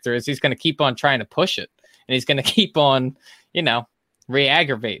second factor is he's going to keep on trying to push it, and he's going to keep on,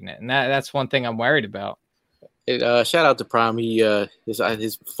 re-aggravating it. And that's one thing I'm worried about. Shout out to Prime. He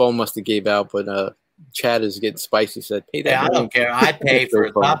his phone must have gave out, but Chad is getting spicy. Said, "Pay that." Yeah, I don't care. I pay for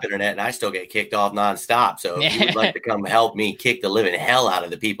top internet, and I still get kicked off nonstop. So if you would like to come help me kick the living hell out of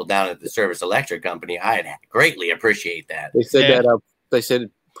the people down at the Service Electric Company, I'd greatly appreciate that. They said that. They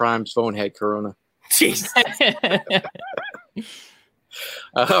said Prime's phone had corona. Jeez.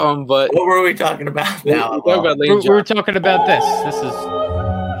 But what were we talking about now? We're talking about this. This is.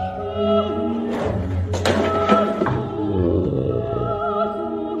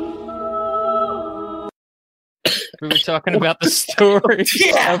 We were talking about the story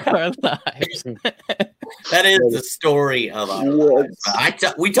of our lives. That is the story of our lives.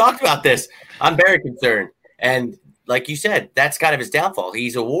 We talked about this. I'm very concerned. And like you said, that's kind of his downfall.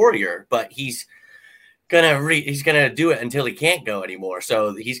 He's a warrior, but he's gonna do it until he can't go anymore.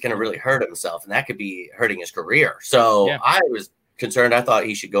 So he's gonna really hurt himself, and that could be hurting his career. So I was concerned. I thought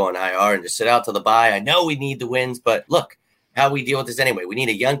he should go on IR and just sit out to the bye. I know we need the wins, but look how we deal with this anyway. We need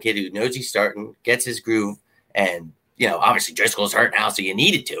a young kid who knows he's starting, gets his groove. And, obviously Driscoll's hurt now, so you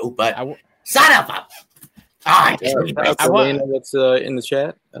needed to, but sign up. That's in the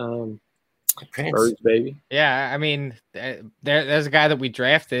chat. Birds, baby. Yeah, I mean, there's a guy that we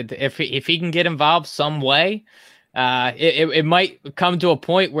drafted. If he can get involved some way, it might come to a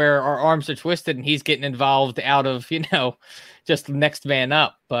point where our arms are twisted and he's getting involved out of, just next man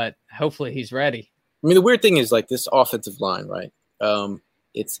up. But hopefully he's ready. I mean, the weird thing is like this offensive line, right?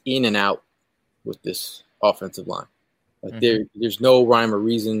 It's in and out with this offensive line. Like there's no rhyme or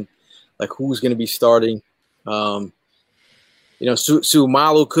reason like who's going to be starting. Su'Malo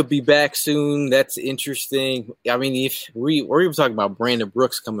could be back soon. That's interesting. I mean, if we're even talking about Brandon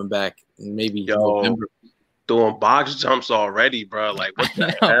Brooks coming back in maybe November. Doing box jumps already, bro. Like what the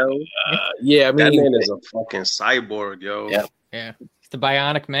hell? Yeah, I mean that man is a fucking cyborg, yo. Yeah. He's the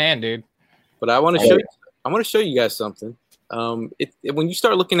bionic man, dude. But I want to show you guys something. When you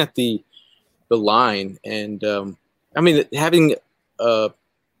start looking at the line, and having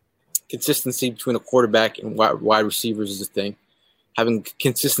consistency between a quarterback and wide receivers is a thing. Having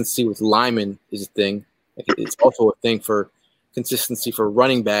consistency with linemen is a thing. It's also a thing for consistency for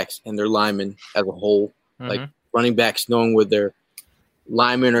running backs and their linemen as a whole. Like running backs knowing where their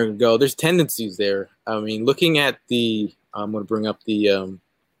linemen are going to go. There's tendencies there. I mean, looking at I'm going to bring up the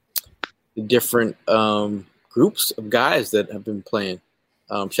different groups of guys that have been playing.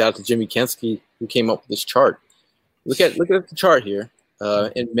 Shout out to Jimmy Kensky, who came up with this chart. Look at the chart here.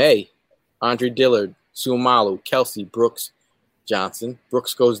 In May, Andre Dillard, Su'Malo, Kelsey, Brooks, Johnson.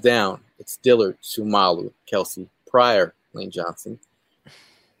 Brooks goes down. It's Dillard, Su'Malo, Kelsey, Pryor, Lane Johnson.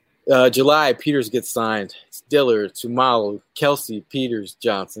 July, Peters gets signed. It's Dillard, Sumalo, Kelsey, Peters,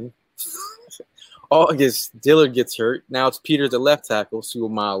 Johnson. August, Dillard gets hurt. Now it's Peters at left tackle,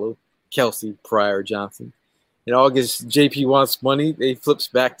 Sumalo, Kelsey, Pryor, Johnson. In August, JP wants money. They flips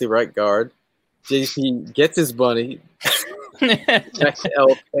back to right guard. JP gets his money. Back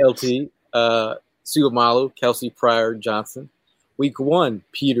to LT. Sumalo, Kelsey, Pryor, Johnson. Week 1,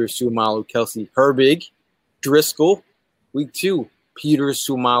 Peters, Sumalo, Kelsey, Herbig, Driscoll. Week 2, Peters,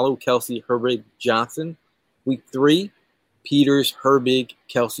 Sumalo, Kelsey, Herbig, Johnson. Week 3, Peters, Herbig,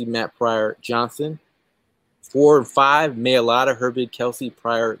 Kelsey, Matt Pryor, Johnson. 4 and 5, Mailata, Herbig, Kelsey,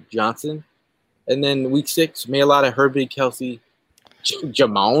 Pryor, Johnson. And then week 6, Mailata, Herbig, Kelsey,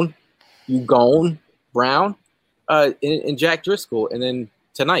 Jamon, Ugone, Brown, and Jack Driscoll. And then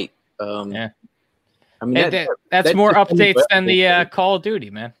tonight. I mean, that's more updates than the Call of Duty,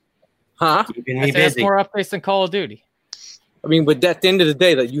 man. Huh? That's more updates than Call of Duty. I mean, but at the end of the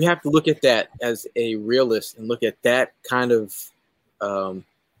day, you have to look at that as a realist and look at that kind of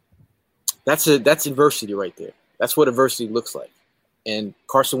that's adversity right there. That's what adversity looks like. And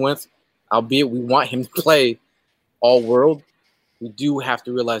Carson Wentz, albeit we want him to play all world, we do have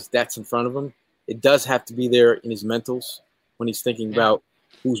to realize that's in front of him. It does have to be there in his mentals when he's thinking about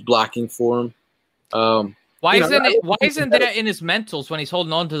who's blocking for him. Why isn't that in his mentals when he's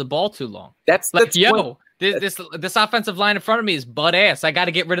holding on to the ball too long? That's this offensive line in front of me is butt ass. I got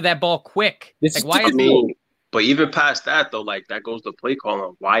to get rid of that ball quick. But even past that though, like that goes to play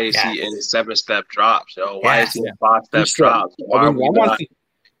calling. Why is he in 7-step drops? Yo, why is he in 5-step drops? I want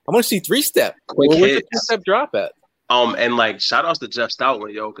to see 3-step. Where's the 2-step drop at? And like shout outs to Jeff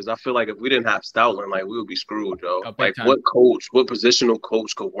Stoutland, yo, because I feel like if we didn't have Stoutland, like we would be screwed, yo. Like what positional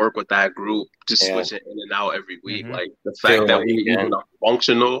coach could work with that group, just switching in and out every week. Like the fact that we even are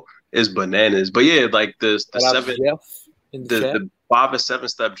functional is bananas. But yeah, like the 5 and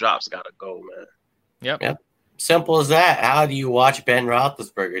 7-step drops gotta go, man. Yep. Simple as that. How do you watch Ben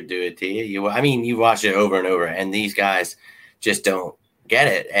Roethlisberger do it to you? You watch it over and over, and these guys just don't get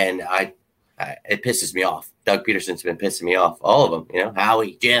it. And it pisses me off. Doug Peterson's been pissing me off. All of them,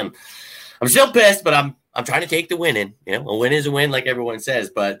 Howie, Jim. I'm still pissed, but I'm trying to take the win in. A win is a win, like everyone says,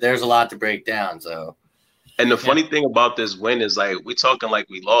 but there's a lot to break down. So, and the funny thing about this win is like we talking like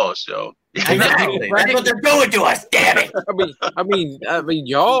we lost, yo. Exactly. That's what they're doing to us. Damn it. I mean,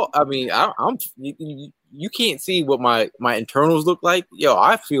 y'all. You can't see what my internals look like. Yo,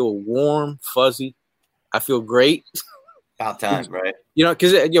 I feel warm, fuzzy. I feel great. About time, right?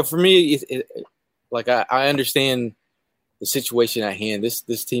 Because for me, like I understand the situation at hand.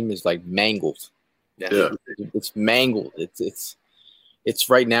 This team is like mangled. Yeah. It's mangled. It's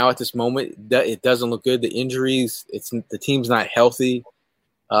right now at this moment. It doesn't look good. The injuries. The team's not healthy.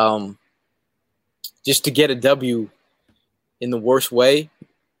 Just to get a W in the worst way,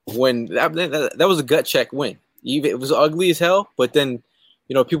 when that was a gut check win. Even it was ugly as hell, but then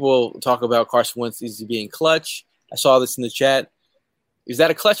people talk about Carson Wentz is being clutch. I saw this in the chat. Is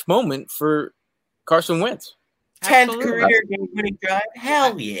that a clutch moment for Carson Wentz? 10th career game-winning drive?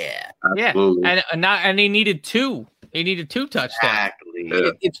 Hell yeah. Yeah, and he needed 2. He needed 2 touchdowns. Exactly.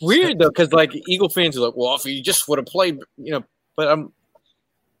 It's weird though, because like Eagle fans are like, well, if he just would have played, but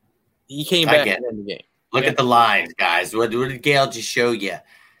he came back at the end of the game. Look at the lines, guys. What did Gail just show you?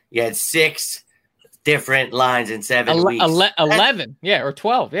 You had 6 different lines in 7 weeks. 11, or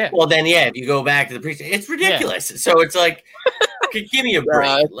 12, yeah. Well, then, if you go back to the preseason, it's ridiculous. Yeah. So it's like, give me a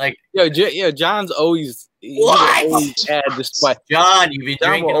break. John's always add the spice. John, you've been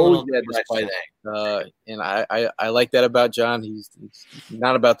drinking a little bit much today. And I like that about John. He's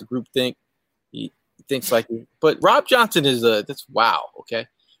not about the group think. He thinks like, but Rob Johnson is that's wow. Okay.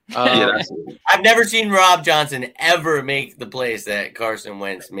 I've never seen Rob Johnson ever make the plays that Carson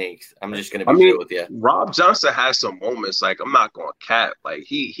Wentz makes. I'm just going to be real with you. Rob Johnson has some moments. Like, I'm not going to cap. Like,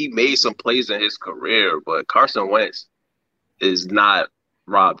 he made some plays in his career, but Carson Wentz is not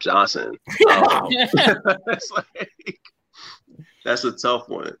Rob Johnson. It's like, that's a tough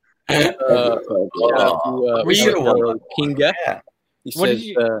one. Kinga. He says,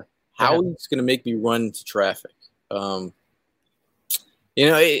 Howie's going to make me run into traffic.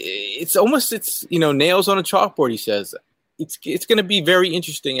 It's almost nails on a chalkboard. He says it's going to be very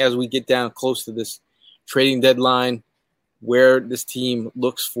interesting as we get down close to this trading deadline, where this team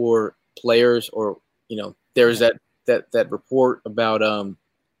looks for players, or there's that report about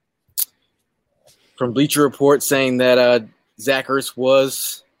from Bleacher Report saying that Zach Ertz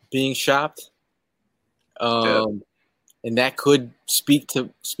was being shopped, and that could speak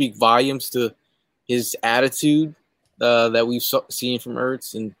volumes to his attitude. That we've seen from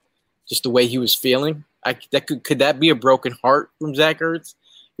Ertz and just the way he was feeling. Could that be a broken heart from Zach Ertz?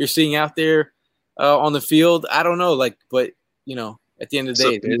 you're seeing out there on the field. I don't know, but at the end of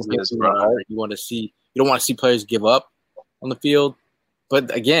the day, you want to see. You don't want to see players give up on the field.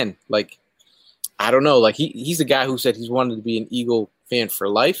 But again, I don't know. He's the guy who said he's wanted to be an Eagle fan for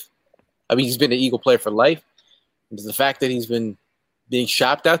life. I mean, he's been an Eagle player for life. And the fact that he's been being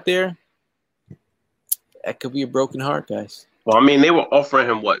shopped out there, that could be a broken heart, guys. Well, I mean, they were offering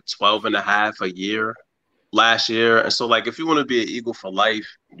him, 12.5 a year last year. And so, if you want to be an Eagle for life,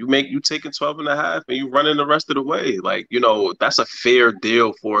 you taking 12.5 and you running the rest of the way. That's a fair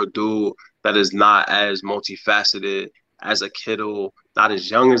deal for a dude that is not as multifaceted as a Kittle, not as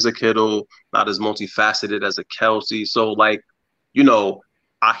young as a Kittle, not as multifaceted as a Kelsey. So,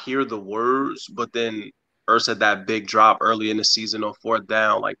 I hear the words, but then Ertz had that big drop early in the season on 4th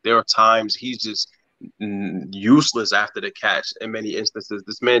down. There are times he's just useless after the catch in many instances.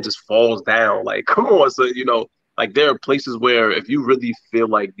 This man just falls down. Come on. So, there are places where if you really feel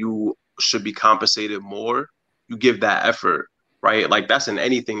like you should be compensated more, you give that effort, right? That's in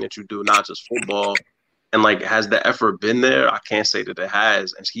anything that you do, not just football. And has the effort been there? I can't say that it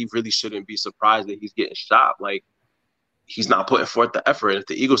has. And he really shouldn't be surprised that he's getting shot. He's not putting forth the effort. If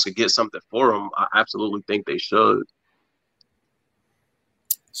the Eagles could get something for him, I absolutely think they should.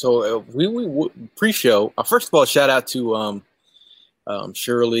 So we pre-show. First of all, shout out to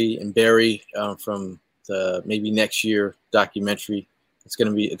Shirley and Barry from the maybe next year documentary.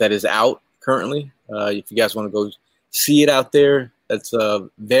 That is out currently. If you guys want to go see it out there, that's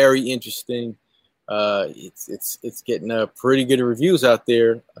very interesting. It's getting pretty good reviews out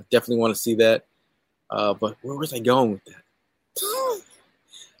there. I definitely want to see that. But where was I going with that?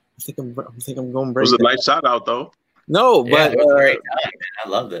 I think I'm going. It was a nice shout out, though. No, but it was great time, man. I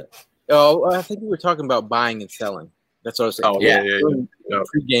loved it. Oh, I think we were talking about buying and selling. That's what I was saying. Oh, yeah.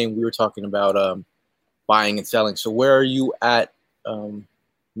 Pre-game, we were talking about buying and selling. So where are you at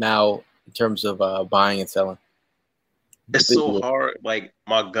now in terms of buying and selling? It's so hard. My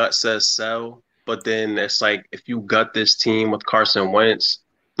gut says sell, but then it's if you gut this team with Carson Wentz,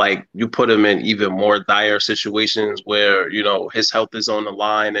 you put him in even more dire situations where, his health is on the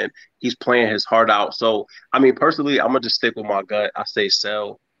line and he's playing his heart out. So, I mean, personally, I'm going to just stick with my gut. I say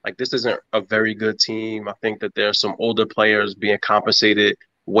sell. This isn't a very good team. I think that there's some older players being compensated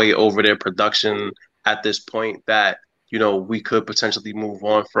way over their production at this point that, we could potentially move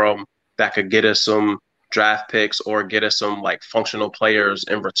on from, that could get us some draft picks or get us some functional players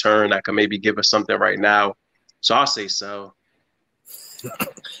in return that could maybe give us something right now. So I'll say sell.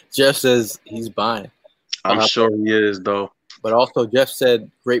 Jeff says he's buying. I'm sure he is, though. But also, Jeff said,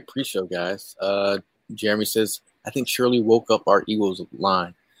 great pre-show, guys. Jeremy says, I think Shirley woke up our Eagles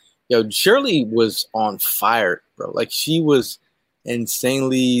line. Shirley was on fire, bro. She was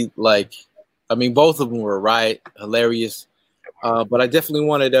insanely, both of them were right, hilarious. But I definitely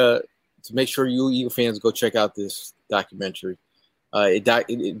wanted to make sure you Eagle fans go check out this documentary.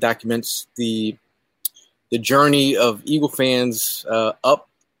 It documents the journey of Eagle fans up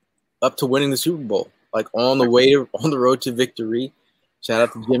to winning the Super Bowl, on the road to victory. Shout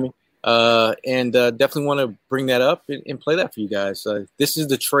out to Jimmy. And definitely want to bring that up and play that for you guys. This is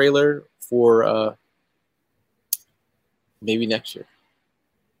the trailer for maybe next year.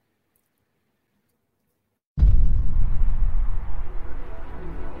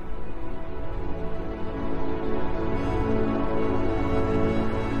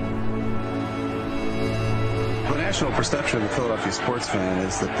 National perception of the Philadelphia sports fan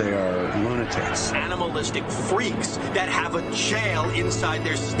is that they are lunatics. Animalistic freaks that have a jail inside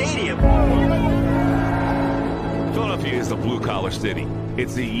their stadium. Philadelphia is a blue-collar city.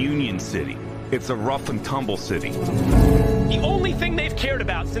 It's a union city. It's a rough-and-tumble city. The only thing they've cared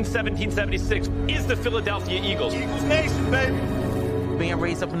about since 1776 is the Philadelphia Eagles. Eagles Nation, baby. Being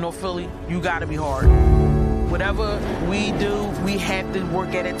raised up in North Philly, you got to be hard. Whatever we do, we have to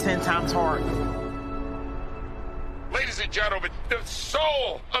work at it 10 times hard. Ladies and gentlemen, the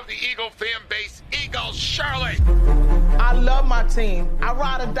soul of the Eagle fan base, Eagles Charlotte. I love my team. I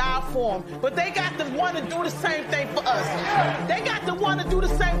ride or die for them. But they got to want to do the same thing for us. They got to want to do the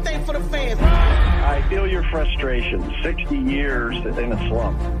same thing for the fans. I feel your frustration. 60 years in a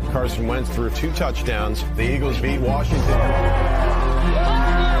slump. Carson Wentz threw 2 touchdowns. The Eagles beat Washington. They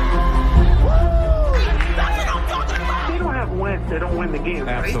don't have Wentz. They don't win the game,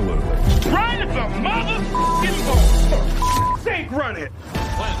 right? Absolutely. Run the motherfucking ball. Think run it.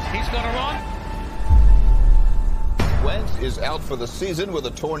 Wentz, he's going to run. Wentz is out for the season with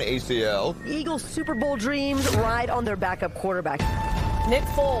a torn ACL. Eagles' Super Bowl dreams ride on their backup quarterback. Nick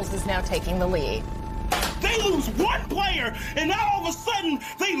Foles is now taking the lead. They lose one player, and now all of a sudden,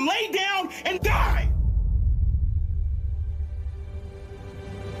 they lay down and die.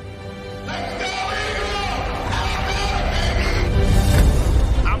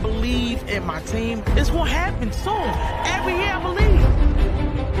 in my team, it's going to happen soon. Every year, I believe.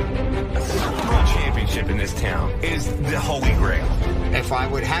 The World Championship in this town is the holy grail. If I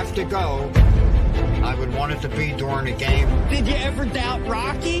would have to go, I would want it to be during a game. Did you ever doubt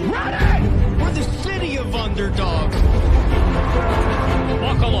Rocky? Ready! We're the city of underdogs.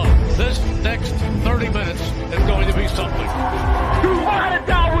 Buckle up. This next 30 minutes is going to be something. You ride it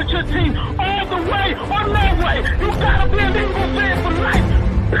down with your team all the way or no way. You gotta be an Eagle fan for life.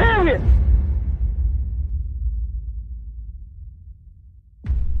 Period.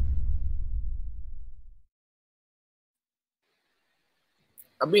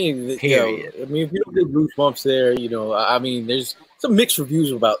 I mean, if you don't get goosebumps there, I mean, there's some mixed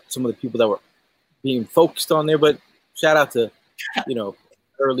reviews about some of the people that were being focused on there, but shout out to,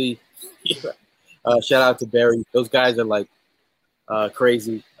 Early, shout out to Barry. Those guys are like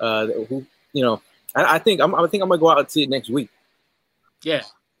crazy. I think I'm gonna go out and see it next week. Yeah.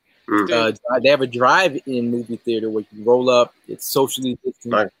 They have a drive-in movie theater where you can roll up. It's socially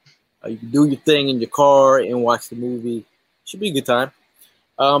distant. Right. You can do your thing in your car and watch the movie. Should be a good time.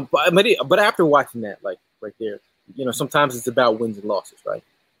 But after watching that, like right there, sometimes it's about wins and losses, right?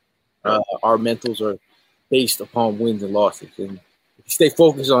 Our mentals are based upon wins and losses, and if you stay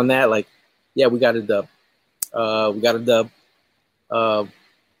focused on that, like, yeah, we got a dub. But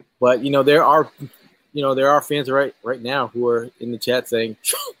there are fans right now who are in the chat saying,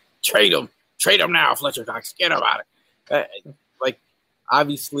 trade him now, Fletcher Cox, get him out of it. Like,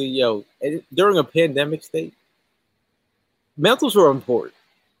 obviously, during a pandemic state, mentals are important.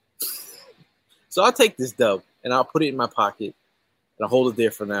 So I'll take this dub and I'll put it in my pocket and I'll hold it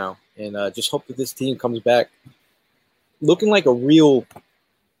there for now, and just hope that this team comes back looking like a real.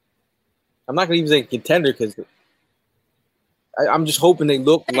 I'm not going to even say contender because I'm just hoping they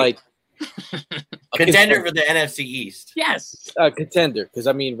look like contender for the NFC East. Yes, contender, because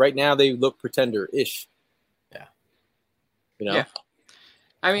I mean, right now they look pretender-ish. Yeah, Yeah.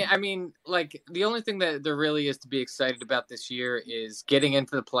 I mean, like, the only thing that there really is to be excited about this year is getting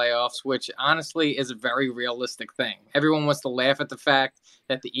into the playoffs, which honestly is a very realistic thing. Everyone wants to laugh at the fact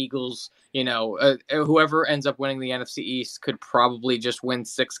that the Eagles, whoever ends up winning the NFC East could probably just win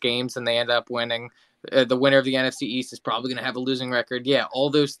 6 games and they end up winning. The winner of the NFC East is probably going to have a losing record. Yeah,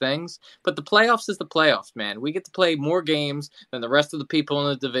 all those things. But the playoffs is the playoffs, man. We get to play more games than the rest of the people in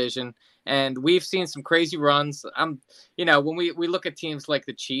the division. And we've seen some crazy runs. When we look at teams like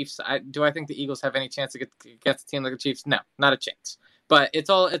the Chiefs, do I think the Eagles have any chance to get against a team like the Chiefs? No, not a chance. But it's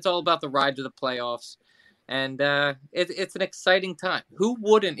all about the ride to the playoffs, and it's an exciting time. Who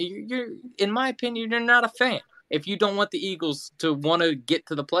wouldn't? You're, in my opinion, you're not a fan if you don't want the Eagles to want to get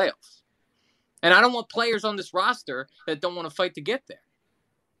to the playoffs. And I don't want players on this roster that don't want to fight to get there.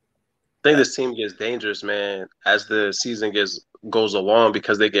 I think this team gets dangerous, man, as the season goes along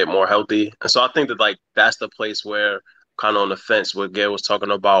because they get more healthy. And so I think that, that's the place where kind of on the fence what Gail was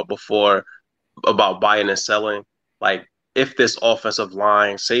talking about before about buying and selling. Like, if this offensive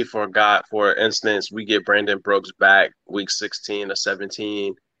line, say for instance, we get Brandon Brooks back week 16 or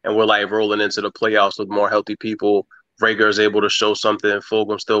 17, and we're rolling into the playoffs with more healthy people. Rager is able to show something.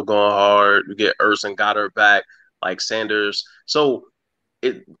 Fulgham still going hard. We get Ertz and Goddard back, like Sanders. So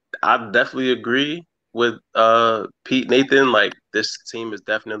I definitely agree with Pete Nathan. Like, this team is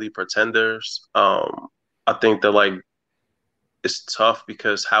definitely pretenders. I think that it's tough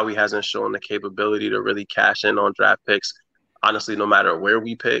because Howie hasn't shown the capability to really cash in on draft picks, honestly, no matter where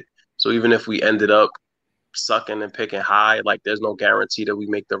we pick. So even if we ended up sucking and picking high, there's no guarantee that we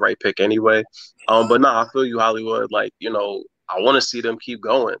make the right pick anyway. But no, I feel you, Hollywood. I want to see them keep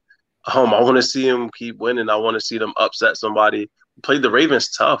going. I want to see them keep winning. I want to see them upset somebody. Played the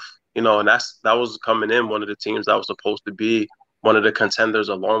Ravens tough, and that was coming in one of the teams that was supposed to be one of the contenders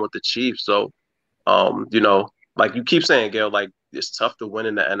along with the Chiefs. So, you keep saying, Gail, it's tough to win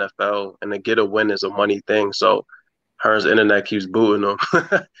in the NFL, and to get a win is a money thing. So, Hearn's internet keeps booting him.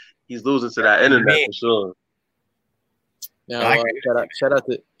 He's losing to that internet for sure. Now, shout out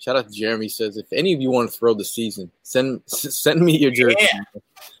to Jeremy. Says, if any of you want to throw the season, send me your jersey. Yeah.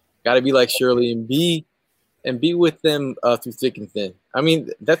 Got to be like Shirley and be with them through thick and thin. I mean,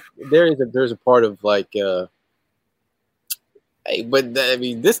 there's a part of this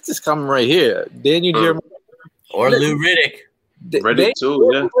is coming right here. Daniel Jeremiah or Lou Riddick, Riddick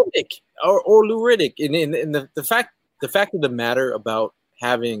too, yeah, or Lou Riddick. And the fact of the matter about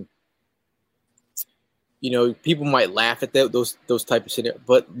having, people might laugh at those type of scenarios,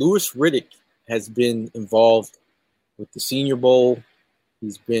 but Louis Riddick has been involved with the Senior Bowl.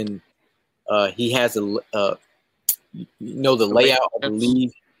 He's been he has the layout of the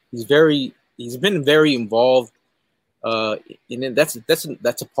league. He's been very involved And then that's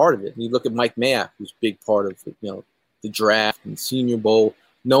a part of it. And you look at Mike Mayock, who's a big part of the draft and Senior Bowl,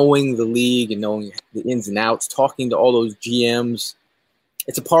 knowing the league and knowing the ins and outs, talking to all those GMs.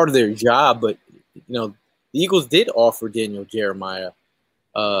 It's a part of their job, but the Eagles did offer Daniel Jeremiah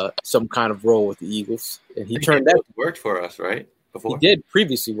some kind of role with the Eagles, and he turned that worked for us, right? Before he did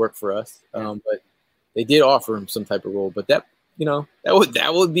previously work for us, but they did offer him some type of role. But that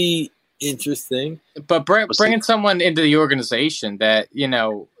would be interesting. But bringing someone into the organization that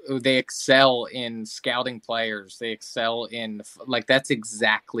they excel in scouting players, they excel in that's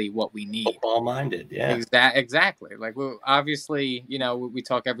exactly what we need. Football minded, yeah, exactly. Like obviously, we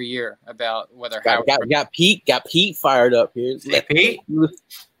talk every year about whether got Pete fired up here. Pete,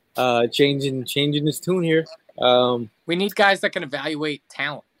 changing his tune here. We need guys that can evaluate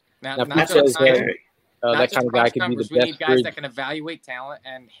talent. Now that kind of guy could be the best. We need guys that can evaluate talent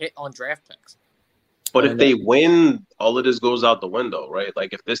and hit on draft picks. But if they win, all of this goes out the window, right?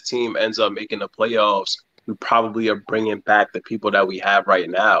 Like if this team ends up making the playoffs, we probably are bringing back the people that we have right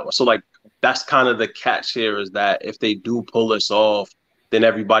now. So like that's kind of the catch here is that if they do pull this off, then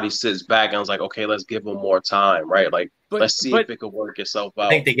everybody sits back and is like, okay, let's give them more time, right? Like let's see if it could work itself out. I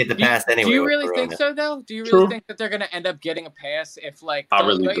think they get the pass anyway. Do you really think so, though? Do you really think that they're going to end up getting a pass if,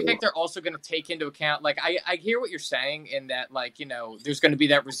 don't you think they're also going to take into account, I hear what you're saying in that, there's going to be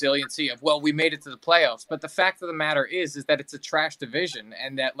that resiliency of, well, we made it to the playoffs. But the fact of the matter is that it's a trash division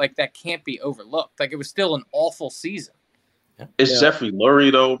and that, that can't be overlooked. It was still an awful season. It's Jeffrey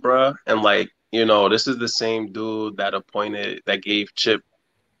Lurie, though, bruh. And, this is the same dude that gave Chip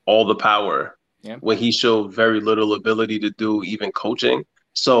all the power. Yeah. When he showed very little ability to do even coaching.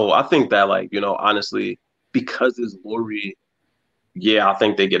 So I think that, honestly, because it's Lurie, I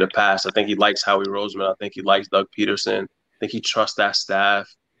think they get a pass. I think he likes Howie Roseman. I think he likes Doug Peterson. I think he trusts that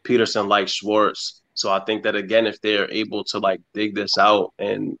staff. Peterson likes Schwartz. So I think that, again, if they're able to, dig this out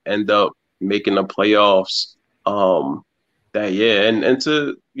and end up making the playoffs, and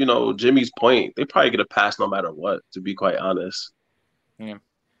to, Jimmy's point, they probably get a pass no matter what, to be quite honest. Yeah.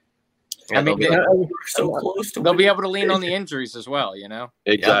 I mean, so close to they'll be able to lean on the injuries as well,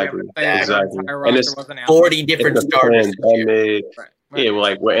 Exactly. And it's 40 different starters. Right. Yeah,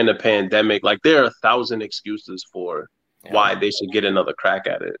 we're in a pandemic. There are 1,000 excuses for why they should get another crack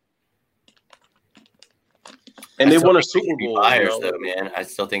at it. And they won a Super Bowl. Though, man, I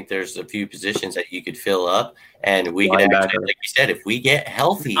still think there's a few positions that you could fill up, and we could actually, like you said, if we get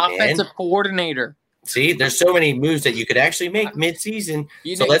healthy, offensive coordinator. See, there's so many moves that you could actually make mid-season.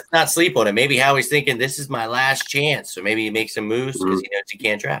 So let's not sleep on it. Maybe Howie's thinking this is my last chance. So maybe he makes some moves because he knows he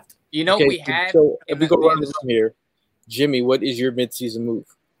can't draft. So if we go around this here, Jimmy, what is your mid-season move?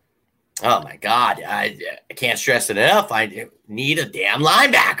 Oh, my God. I can't stress it enough. I need a damn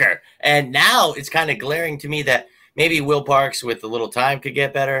linebacker. And now it's kind of glaring to me that maybe Will Parks with a little time could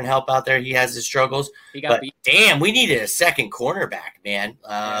get better and help out there. He has his struggles. Damn, we needed a second cornerback, man.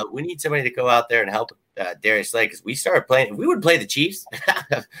 We need somebody to go out there and help Darius Slay because we started playing. If we would play the Chiefs,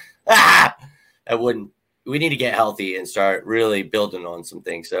 I wouldn't. We need to get healthy and start really building on some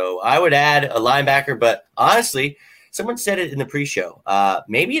things. So I would add a linebacker, but honestly, someone said it in the pre-show.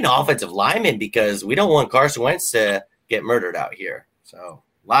 Maybe an offensive lineman because we don't want Carson Wentz to get murdered out here. So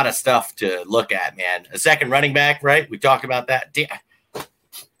a lot of stuff to look at, man. A second running back, right? We talked about that.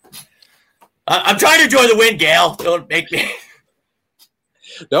 I'm trying to enjoy the win, Gail. Don't make me.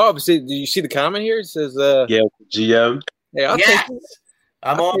 No, but do you see the comment here? It says, GM. Hey, I'll take it.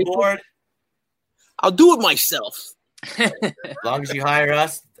 I'm on board. I'll do it myself. As long as you hire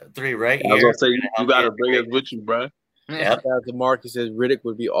us, 3 right here. I was going to say, you got to bring us with you, bro. Yep. To Mark, he says Riddick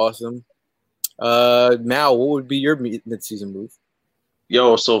would be awesome. Mal, what would be your mid-season move?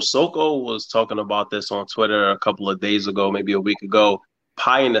 Yo, so Soko was talking about this on Twitter a couple of days ago, maybe a week ago.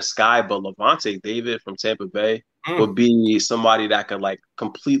 Pie in the sky, but Levante David from Tampa Bay would be somebody that could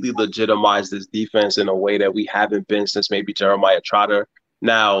completely legitimize this defense in a way that we haven't been since maybe Jeremiah Trotter.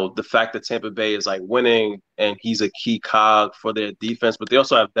 Now, the fact that Tampa Bay is winning and he's a key cog for their defense, but they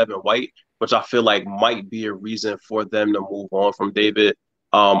also have Devin White, which I feel might be a reason for them to move on from David.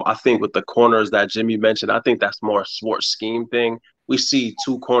 I think with the corners that Jimmy mentioned, I think that's more a Schwartz scheme thing. We see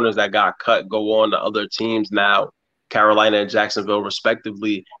 2 corners that got cut go on to other teams now, Carolina and Jacksonville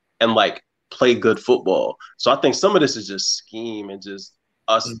respectively, and play good football. So I think some of this is just scheme and just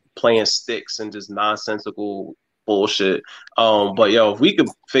us playing sticks and just nonsensical bullshit. But if we could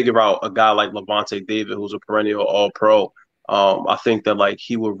figure out a guy like Levante David, who's a perennial All-Pro, I think that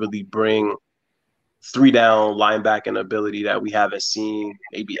he will really bring 3-down linebacking ability that we haven't seen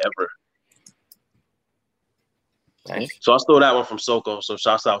maybe ever. Nice. So I stole that one from Soko. So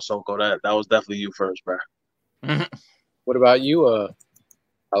shouts out Soko. That was definitely you first, bro. What about you,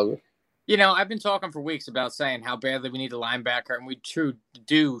 Hollywood? You know, I've been talking for weeks about saying how badly we need a linebacker, and we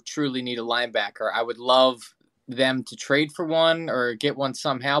do truly need a linebacker. I would love them to trade for one or get one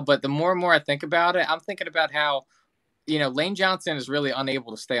somehow, but the more and more I think about it, I'm thinking about how, you know, Lane Johnson is really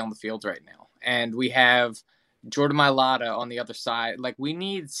unable to stay on the field right now, and we have Jordan Mailata on the other side. Like, we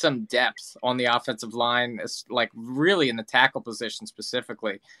need some depth on the offensive line, like really in the tackle position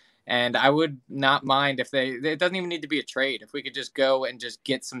specifically. And I would not mind if it doesn't even need to be a trade. If we could just go and just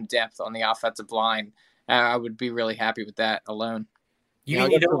get some depth on the offensive line, I would be really happy with that alone. You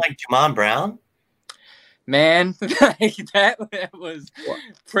mean you don't like Jamon Brown? Man, that was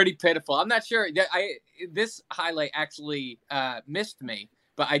pretty pitiful. I'm not sure. This highlight actually missed me,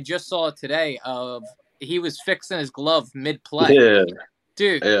 but I just saw it today of he was fixing his glove mid-play. Yeah.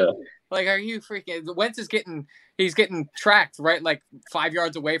 Dude. Yeah. Like, are you freaking? Wentz is getting tracked right like 5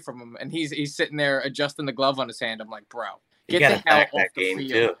 yards away from him, and he's sitting there adjusting the glove on his hand. I'm like, bro, get the hell off the game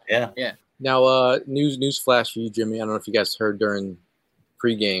field. Too. Yeah. Now, news flash for you, Jimmy. I don't know if you guys heard during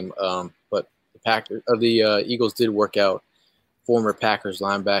pregame, but the Eagles did work out former Packers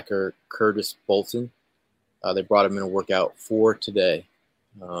linebacker Curtis Bolton. They brought him in a workout for today.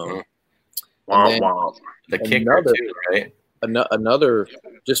 Wow. The kicker too, right? Another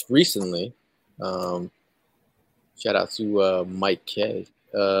just recently. Shout out to Mike K.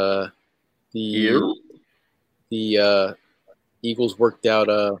 The Eagles worked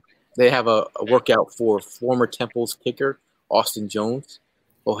out. They have a workout for former Temple's kicker Austin Jones.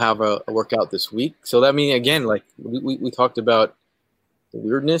 We'll have a workout this week. So that means, again, like we talked about the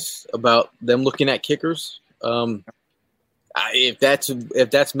weirdness about them looking at kickers. If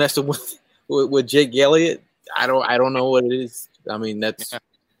that's messing with Jake Elliott, I don't know what it is. I mean, that's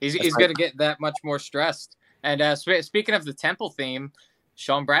he's going to get that much more stressed. And speaking of the Temple theme,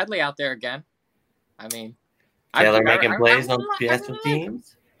 Sean Bradley out there again. I mean, Taylor making plays on special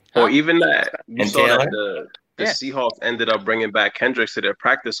teams, or even that. You and saw Taylor? that the Seahawks ended up bringing back Kendricks to their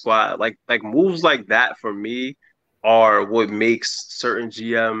practice squad. Like moves like that for me are what makes certain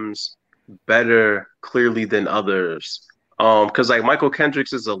GMs better clearly than others. Because like Michael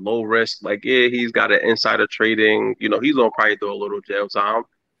Kendricks is a low risk. Like, yeah, he's got an insider trading. You know, he's gonna probably do a little jail time.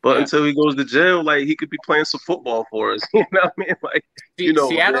 But until he goes to jail, like, he could be playing some football for us. You know what I mean? Like, you know,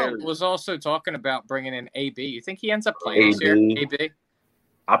 Seattle was also talking about bringing in AB. You think he ends up playing this year? AB.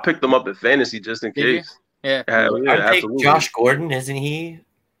 I picked him up in fantasy just in case. Yeah. I think Josh Gordon, isn't he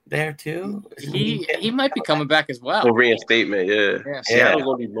there too? He might be coming back as well. For reinstatement, yeah. Seattle's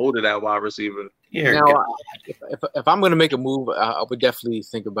gonna be loaded at wide receiver. Now, if I'm going to make a move, I would definitely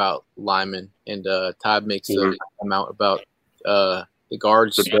think about Lyman, and Todd makes a amount about the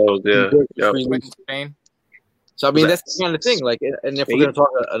guards. The Bills, yeah. So I mean, that's the kind of thing. Like, and if we're going to talk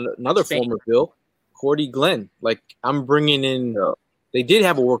another former Bill, Cordy Glenn. Like, I'm bringing in. They did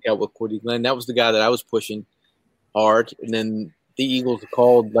have a workout with Cordy Glenn. That was the guy that I was pushing hard, and then the Eagles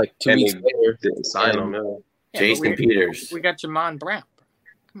called like 2 weeks later. Didn't sign him. Jason Peters. We got Jamon Brown.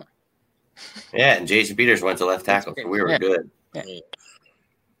 Yeah, and Jason Peters went to left tackle, so we were good. Yeah.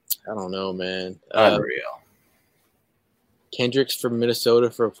 I don't know, man. Unreal. Kendricks from Minnesota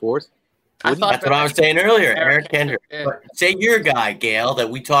for a fourth? That's what I was saying earlier, Eric Kendricks. Yeah. Say your guy, Gail,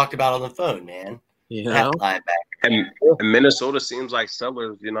 that we talked about on the phone, man. You know? And Minnesota seems like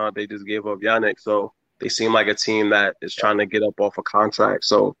sellers. You know, they just gave up Yannick, so they seem like a team that is trying to get up off a contract.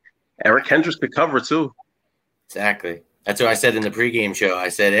 So Eric Kendricks could cover too. Exactly. That's what I said in the pregame show. I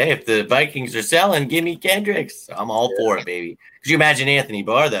said, hey, if the Vikings are selling, give me Kendricks. I'm all for it, baby. Could you imagine Anthony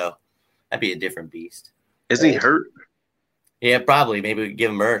Barr, though? That'd be a different beast. Is he hurt? Yeah, probably. Maybe we could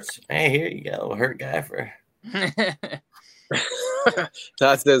give him Ertz. Hey, here you go. Hurt guy for.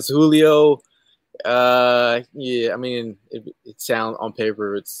 Todd says Julio. Yeah, I mean, it sounds on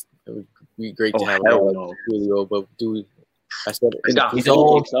paper, it would be great to have Julio, but I said he's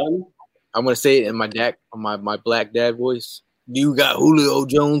old, son. I'm gonna say it in my black dad voice. You got Julio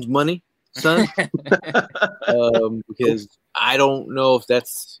Jones money, son? Because I don't know if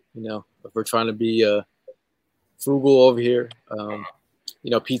that's if we're trying to be frugal over here.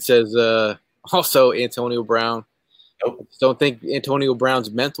 Pete says also Antonio Brown. Nope. Don't think Antonio Brown's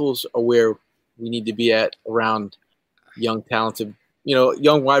mentals are where we need to be at around young, talented,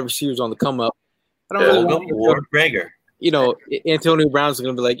 young wide receivers on the come up. I don't know. Ward Rager. Antonio Brown's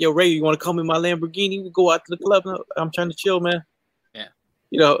going to be like, yo, Ray, you want to come in my Lamborghini? We go out to the club. No, I'm trying to chill, man. Yeah.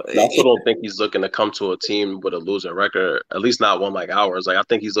 I also don't think he's looking to come to a team with a losing record, at least not one like ours. Like, I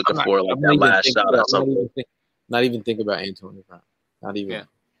think he's looking for that last shot at something. Not even think about Antonio Brown. Not even.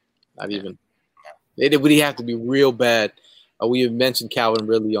 Not even. It would have to be real bad. We have mentioned Calvin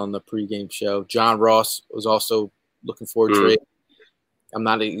Ridley on the pregame show. John Ross was also looking for a trade. I'm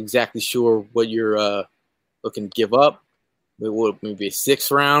not exactly sure what you're looking to give up. Maybe a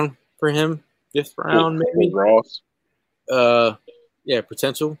 6th round for him, 5th round maybe. Ross. Yeah,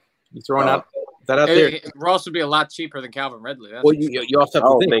 potential. You throwing out there? Ross would be a lot cheaper than Calvin Ridley. Well, you also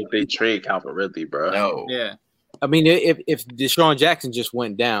have to think they trade Calvin Ridley, bro. No. Yeah. I mean, if Deshaun Jackson just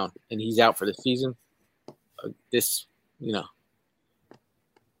went down and he's out for the season, this, Yeah.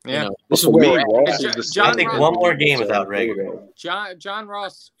 This is where I think one more game without Rager. John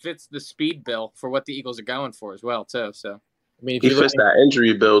Ross fits the speed bill for what the Eagles are going for as well, too. So, I mean, if he fits that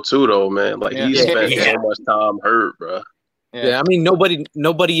injury bill too, though, man. Like he spent so much time hurt, bro. Yeah, I mean,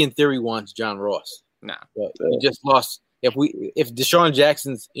 nobody in theory wants John Ross. No, but he just lost. If Deshaun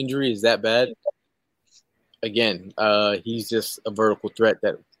Jackson's injury is that bad, again, he's just a vertical threat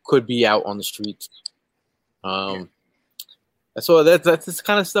that could be out on the streets. That's the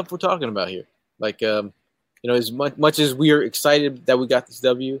kind of stuff we're talking about here. Like, as much as we are excited that we got this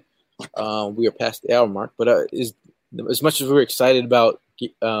W, we are past the hour mark. But as much as we're excited about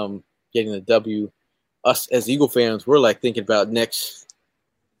getting the W, us as Eagle fans, we're like thinking about next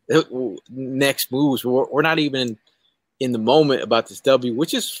moves. We're not even in the moment about this W,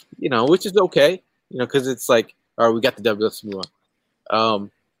 which is okay, because it's like, all right, we got the W, let's move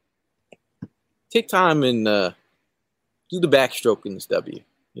on. Take time and do the backstroke in this W.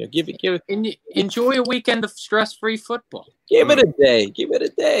 Give it. Enjoy a weekend of stress-free football. Give it a day.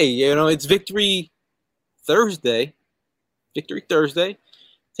 It's Victory Thursday.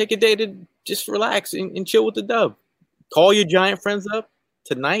 Take a day to just relax and chill with the dub. Call your Giant friends up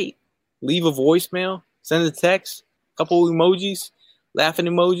tonight. Leave a voicemail. Send a text. A couple emojis, laughing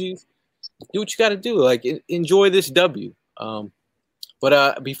emojis. Do what you got to do. Like, enjoy this W.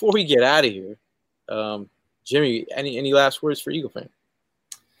 But before we get out of here, Jimmy, any last words for Eagle fans?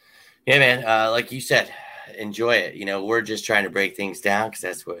 Yeah, man. Like you said, enjoy it. We're just trying to break things down because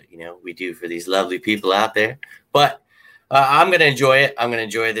that's what, we do for these lovely people out there. But I'm going to enjoy it. I'm going to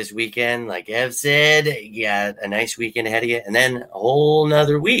enjoy this weekend. Like Ev said, you got a nice weekend ahead of you and then a whole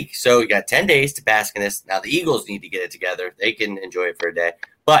nother week. So you got 10 days to bask in this. Now the Eagles need to get it together. They can enjoy it for a day.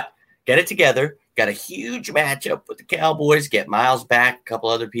 But get it together. Got a huge matchup with the Cowboys. Get Miles back, a couple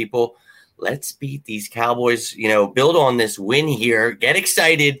other people. Let's beat these Cowboys, build on this win here. Get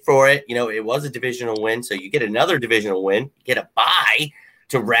excited for it. It was a divisional win, so you get another divisional win, get a bye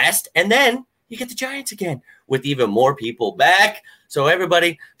to rest, and then you get the Giants again with even more people back. So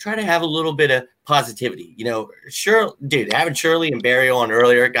everybody try to have a little bit of positivity. Having Shirley and Barry on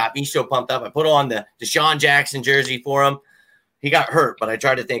earlier got me so pumped up. I put on the Deshaun Jackson jersey for him. He got hurt, but I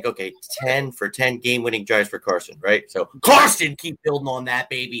tried to think, okay, 10 for 10 game-winning drives for Carson, right? So Carson, keep building on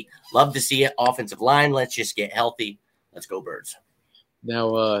that, baby. Love to see it. Offensive line, let's just get healthy. Let's go, Birds.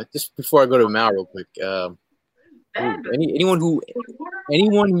 Now, just before I go to Mal real quick, anyone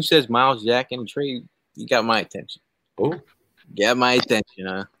who says Miles Jack in trade, you got my attention. Oh, got my attention,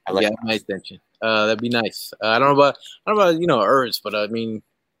 huh? My attention. That'd be nice. I don't know about Ertz, but I mean,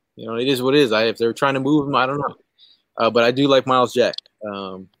 it is what it is. If they're trying to move him, I don't know. But I do like Miles Jack.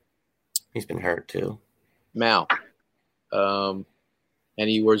 He's been hurt too. Mal.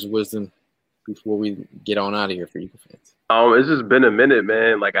 Any words of wisdom before we get on out of here for Eagle fans? It's just been a minute,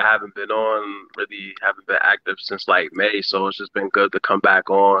 man. Like I haven't been active since like May, so it's just been good to come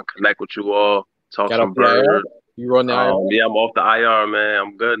back on, connect with you all, talk some Birds. You run the IR? Yeah, I'm off the IR, man.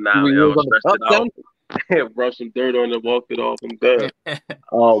 I'm good now. Brush some dirt on it, walk it off. I'm good.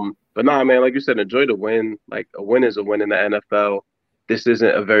 But nah, man, like you said, enjoy the win. Like a win is a win in the NFL. This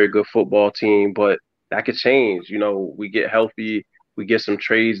isn't a very good football team, but that could change. We get healthy, we get some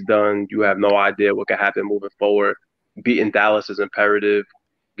trades done. You have no idea what could happen moving forward. Beating Dallas is imperative.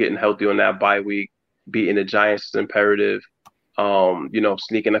 Getting healthy on that bye week. Beating the Giants is imperative.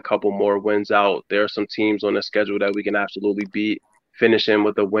 Sneaking a couple more wins out. There are some teams on the schedule that we can absolutely beat. Finishing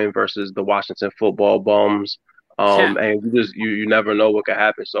with a win versus the Washington football bums. And you never know what could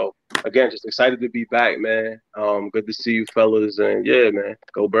happen. So again, just excited to be back, man. Good to see you fellas, and yeah, man,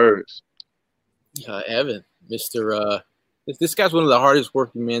 go Birds. Evan, Mr. This guy's one of the hardest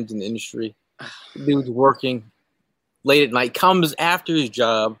working men in the industry. The dude's working late at night, comes after his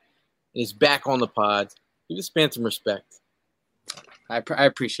job, and is back on the pods. Give this man some respect. I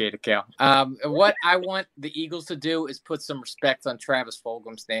appreciate it, Cal. What I want the Eagles to do is put some respect on Travis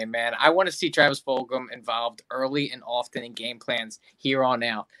Fulgham's name, man. I want to see Travis Fulgham involved early and often in game plans here on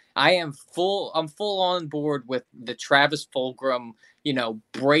out. I'm full on board with the Travis Fulgham,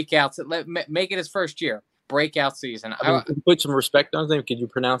 breakouts. Make it his first year. Breakout season. Could you put some respect on his name? Could you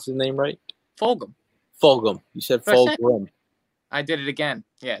pronounce his name right? Fulgham. You said Fulgham. I did it again.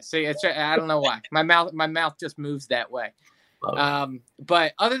 Yeah. See, I don't know why. My mouth just moves that way.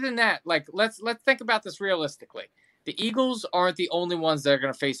 But other than that, like let's think about this realistically. The Eagles aren't the only ones that are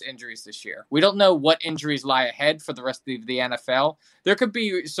going to face injuries this year. We don't know what injuries lie ahead for the rest of the NFL. There could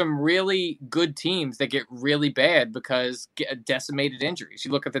be some really good teams that get really bad because decimated injuries.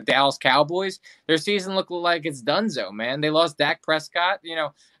 You look at the Dallas Cowboys, their season looked like it's donezo, man. They lost Dak Prescott. You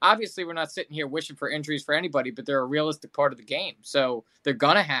know, obviously we're not sitting here wishing for injuries for anybody, but they're a realistic part of the game. So they're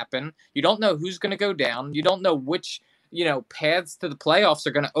going to happen. You don't know who's going to go down. You don't know which, paths to the playoffs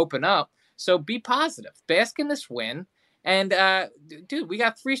are going to open up. So be positive. Bask in this win. And, dude, we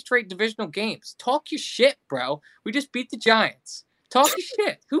got 3 straight divisional games. Talk your shit, bro. We just beat the Giants. Talk your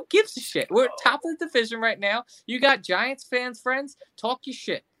shit. Who gives a shit? We're top of the division right now. You got Giants fans, friends. Talk your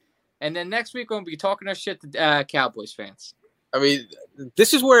shit. And then next week, we're going to be talking our shit to Cowboys fans. I mean,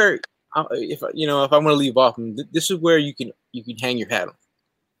 this is where, if I'm going to leave off, this is where you can hang your hat on.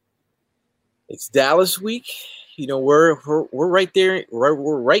 It's Dallas week. We're right there.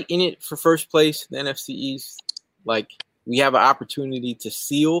 We're right in it for first place in the NFC East. Like, we have an opportunity to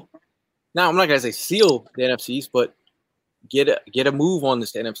seal. Now, I'm not gonna say seal the NFC East, but get a move on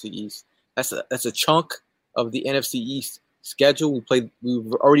this NFC East. That's a chunk of the NFC East schedule.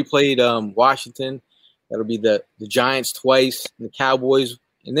 We've already played Washington. That'll be the Giants twice, and the Cowboys,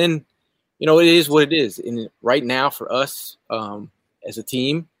 and then it is what it is. And right now for us as a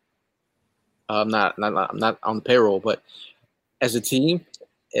team. I'm not on the payroll, but as a team,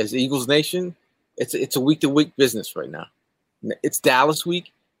 as Eagles Nation, it's a week-to-week business right now. It's Dallas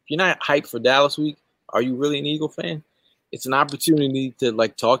week. If you're not hyped for Dallas week, are you really an Eagle fan? It's an opportunity to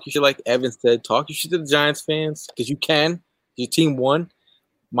talk your shit, like Evan said, talk your shit to the Giants fans because you can. Your team won.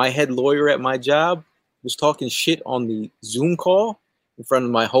 My head lawyer at my job was talking shit on the Zoom call in front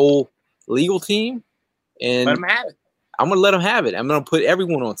of my whole legal team, and let him have it. I'm gonna let him have it. I'm gonna put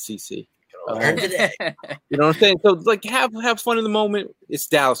everyone on CC. You know what I'm saying? So have fun in the moment. It's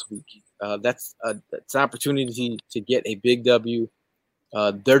Dallas week. That's an opportunity to get a big W.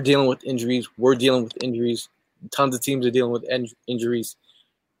 They're dealing with injuries. We're dealing with injuries. Tons of teams are dealing with injuries.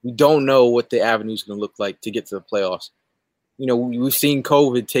 We don't know what the avenue is going to look like to get to the playoffs. We've seen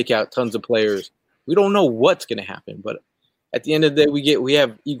COVID take out tons of players. We don't know what's going to happen. But at the end of the day, we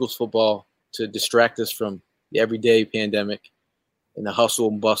have Eagles football to distract us from the everyday pandemic and the hustle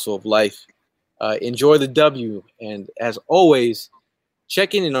and bustle of life. Enjoy the W. And as always,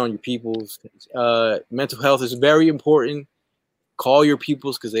 check in on your peoples. Mental health is very important. Call your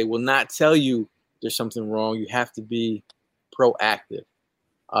peoples because they will not tell you there's something wrong. You have to be proactive.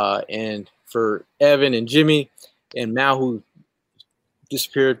 And for Evan and Jimmy and Mal, who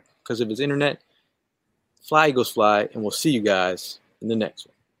disappeared because of his internet, fly, Eagles fly, and we'll see you guys in the next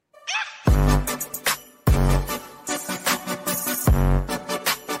one.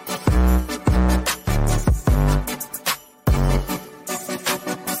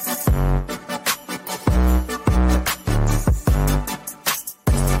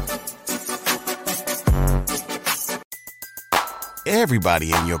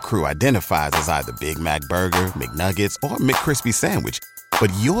 Everybody in your crew identifies as either Big Mac Burger, McNuggets, or McCrispy Sandwich.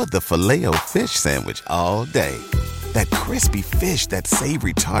 But you're the Filet-O-Fish Sandwich all day. That crispy fish, that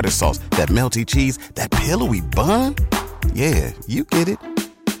savory tartar sauce, that melty cheese, that pillowy bun. Yeah, you get it.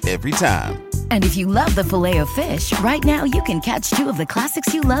 Every time. And if you love the Filet-O-Fish, right now you can catch 2 of the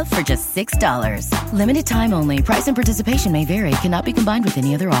classics you love for just $6. Limited time only. Price and participation may vary. Cannot be combined with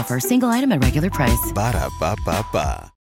any other offer. Single item at regular price. Ba-da-ba-ba-ba.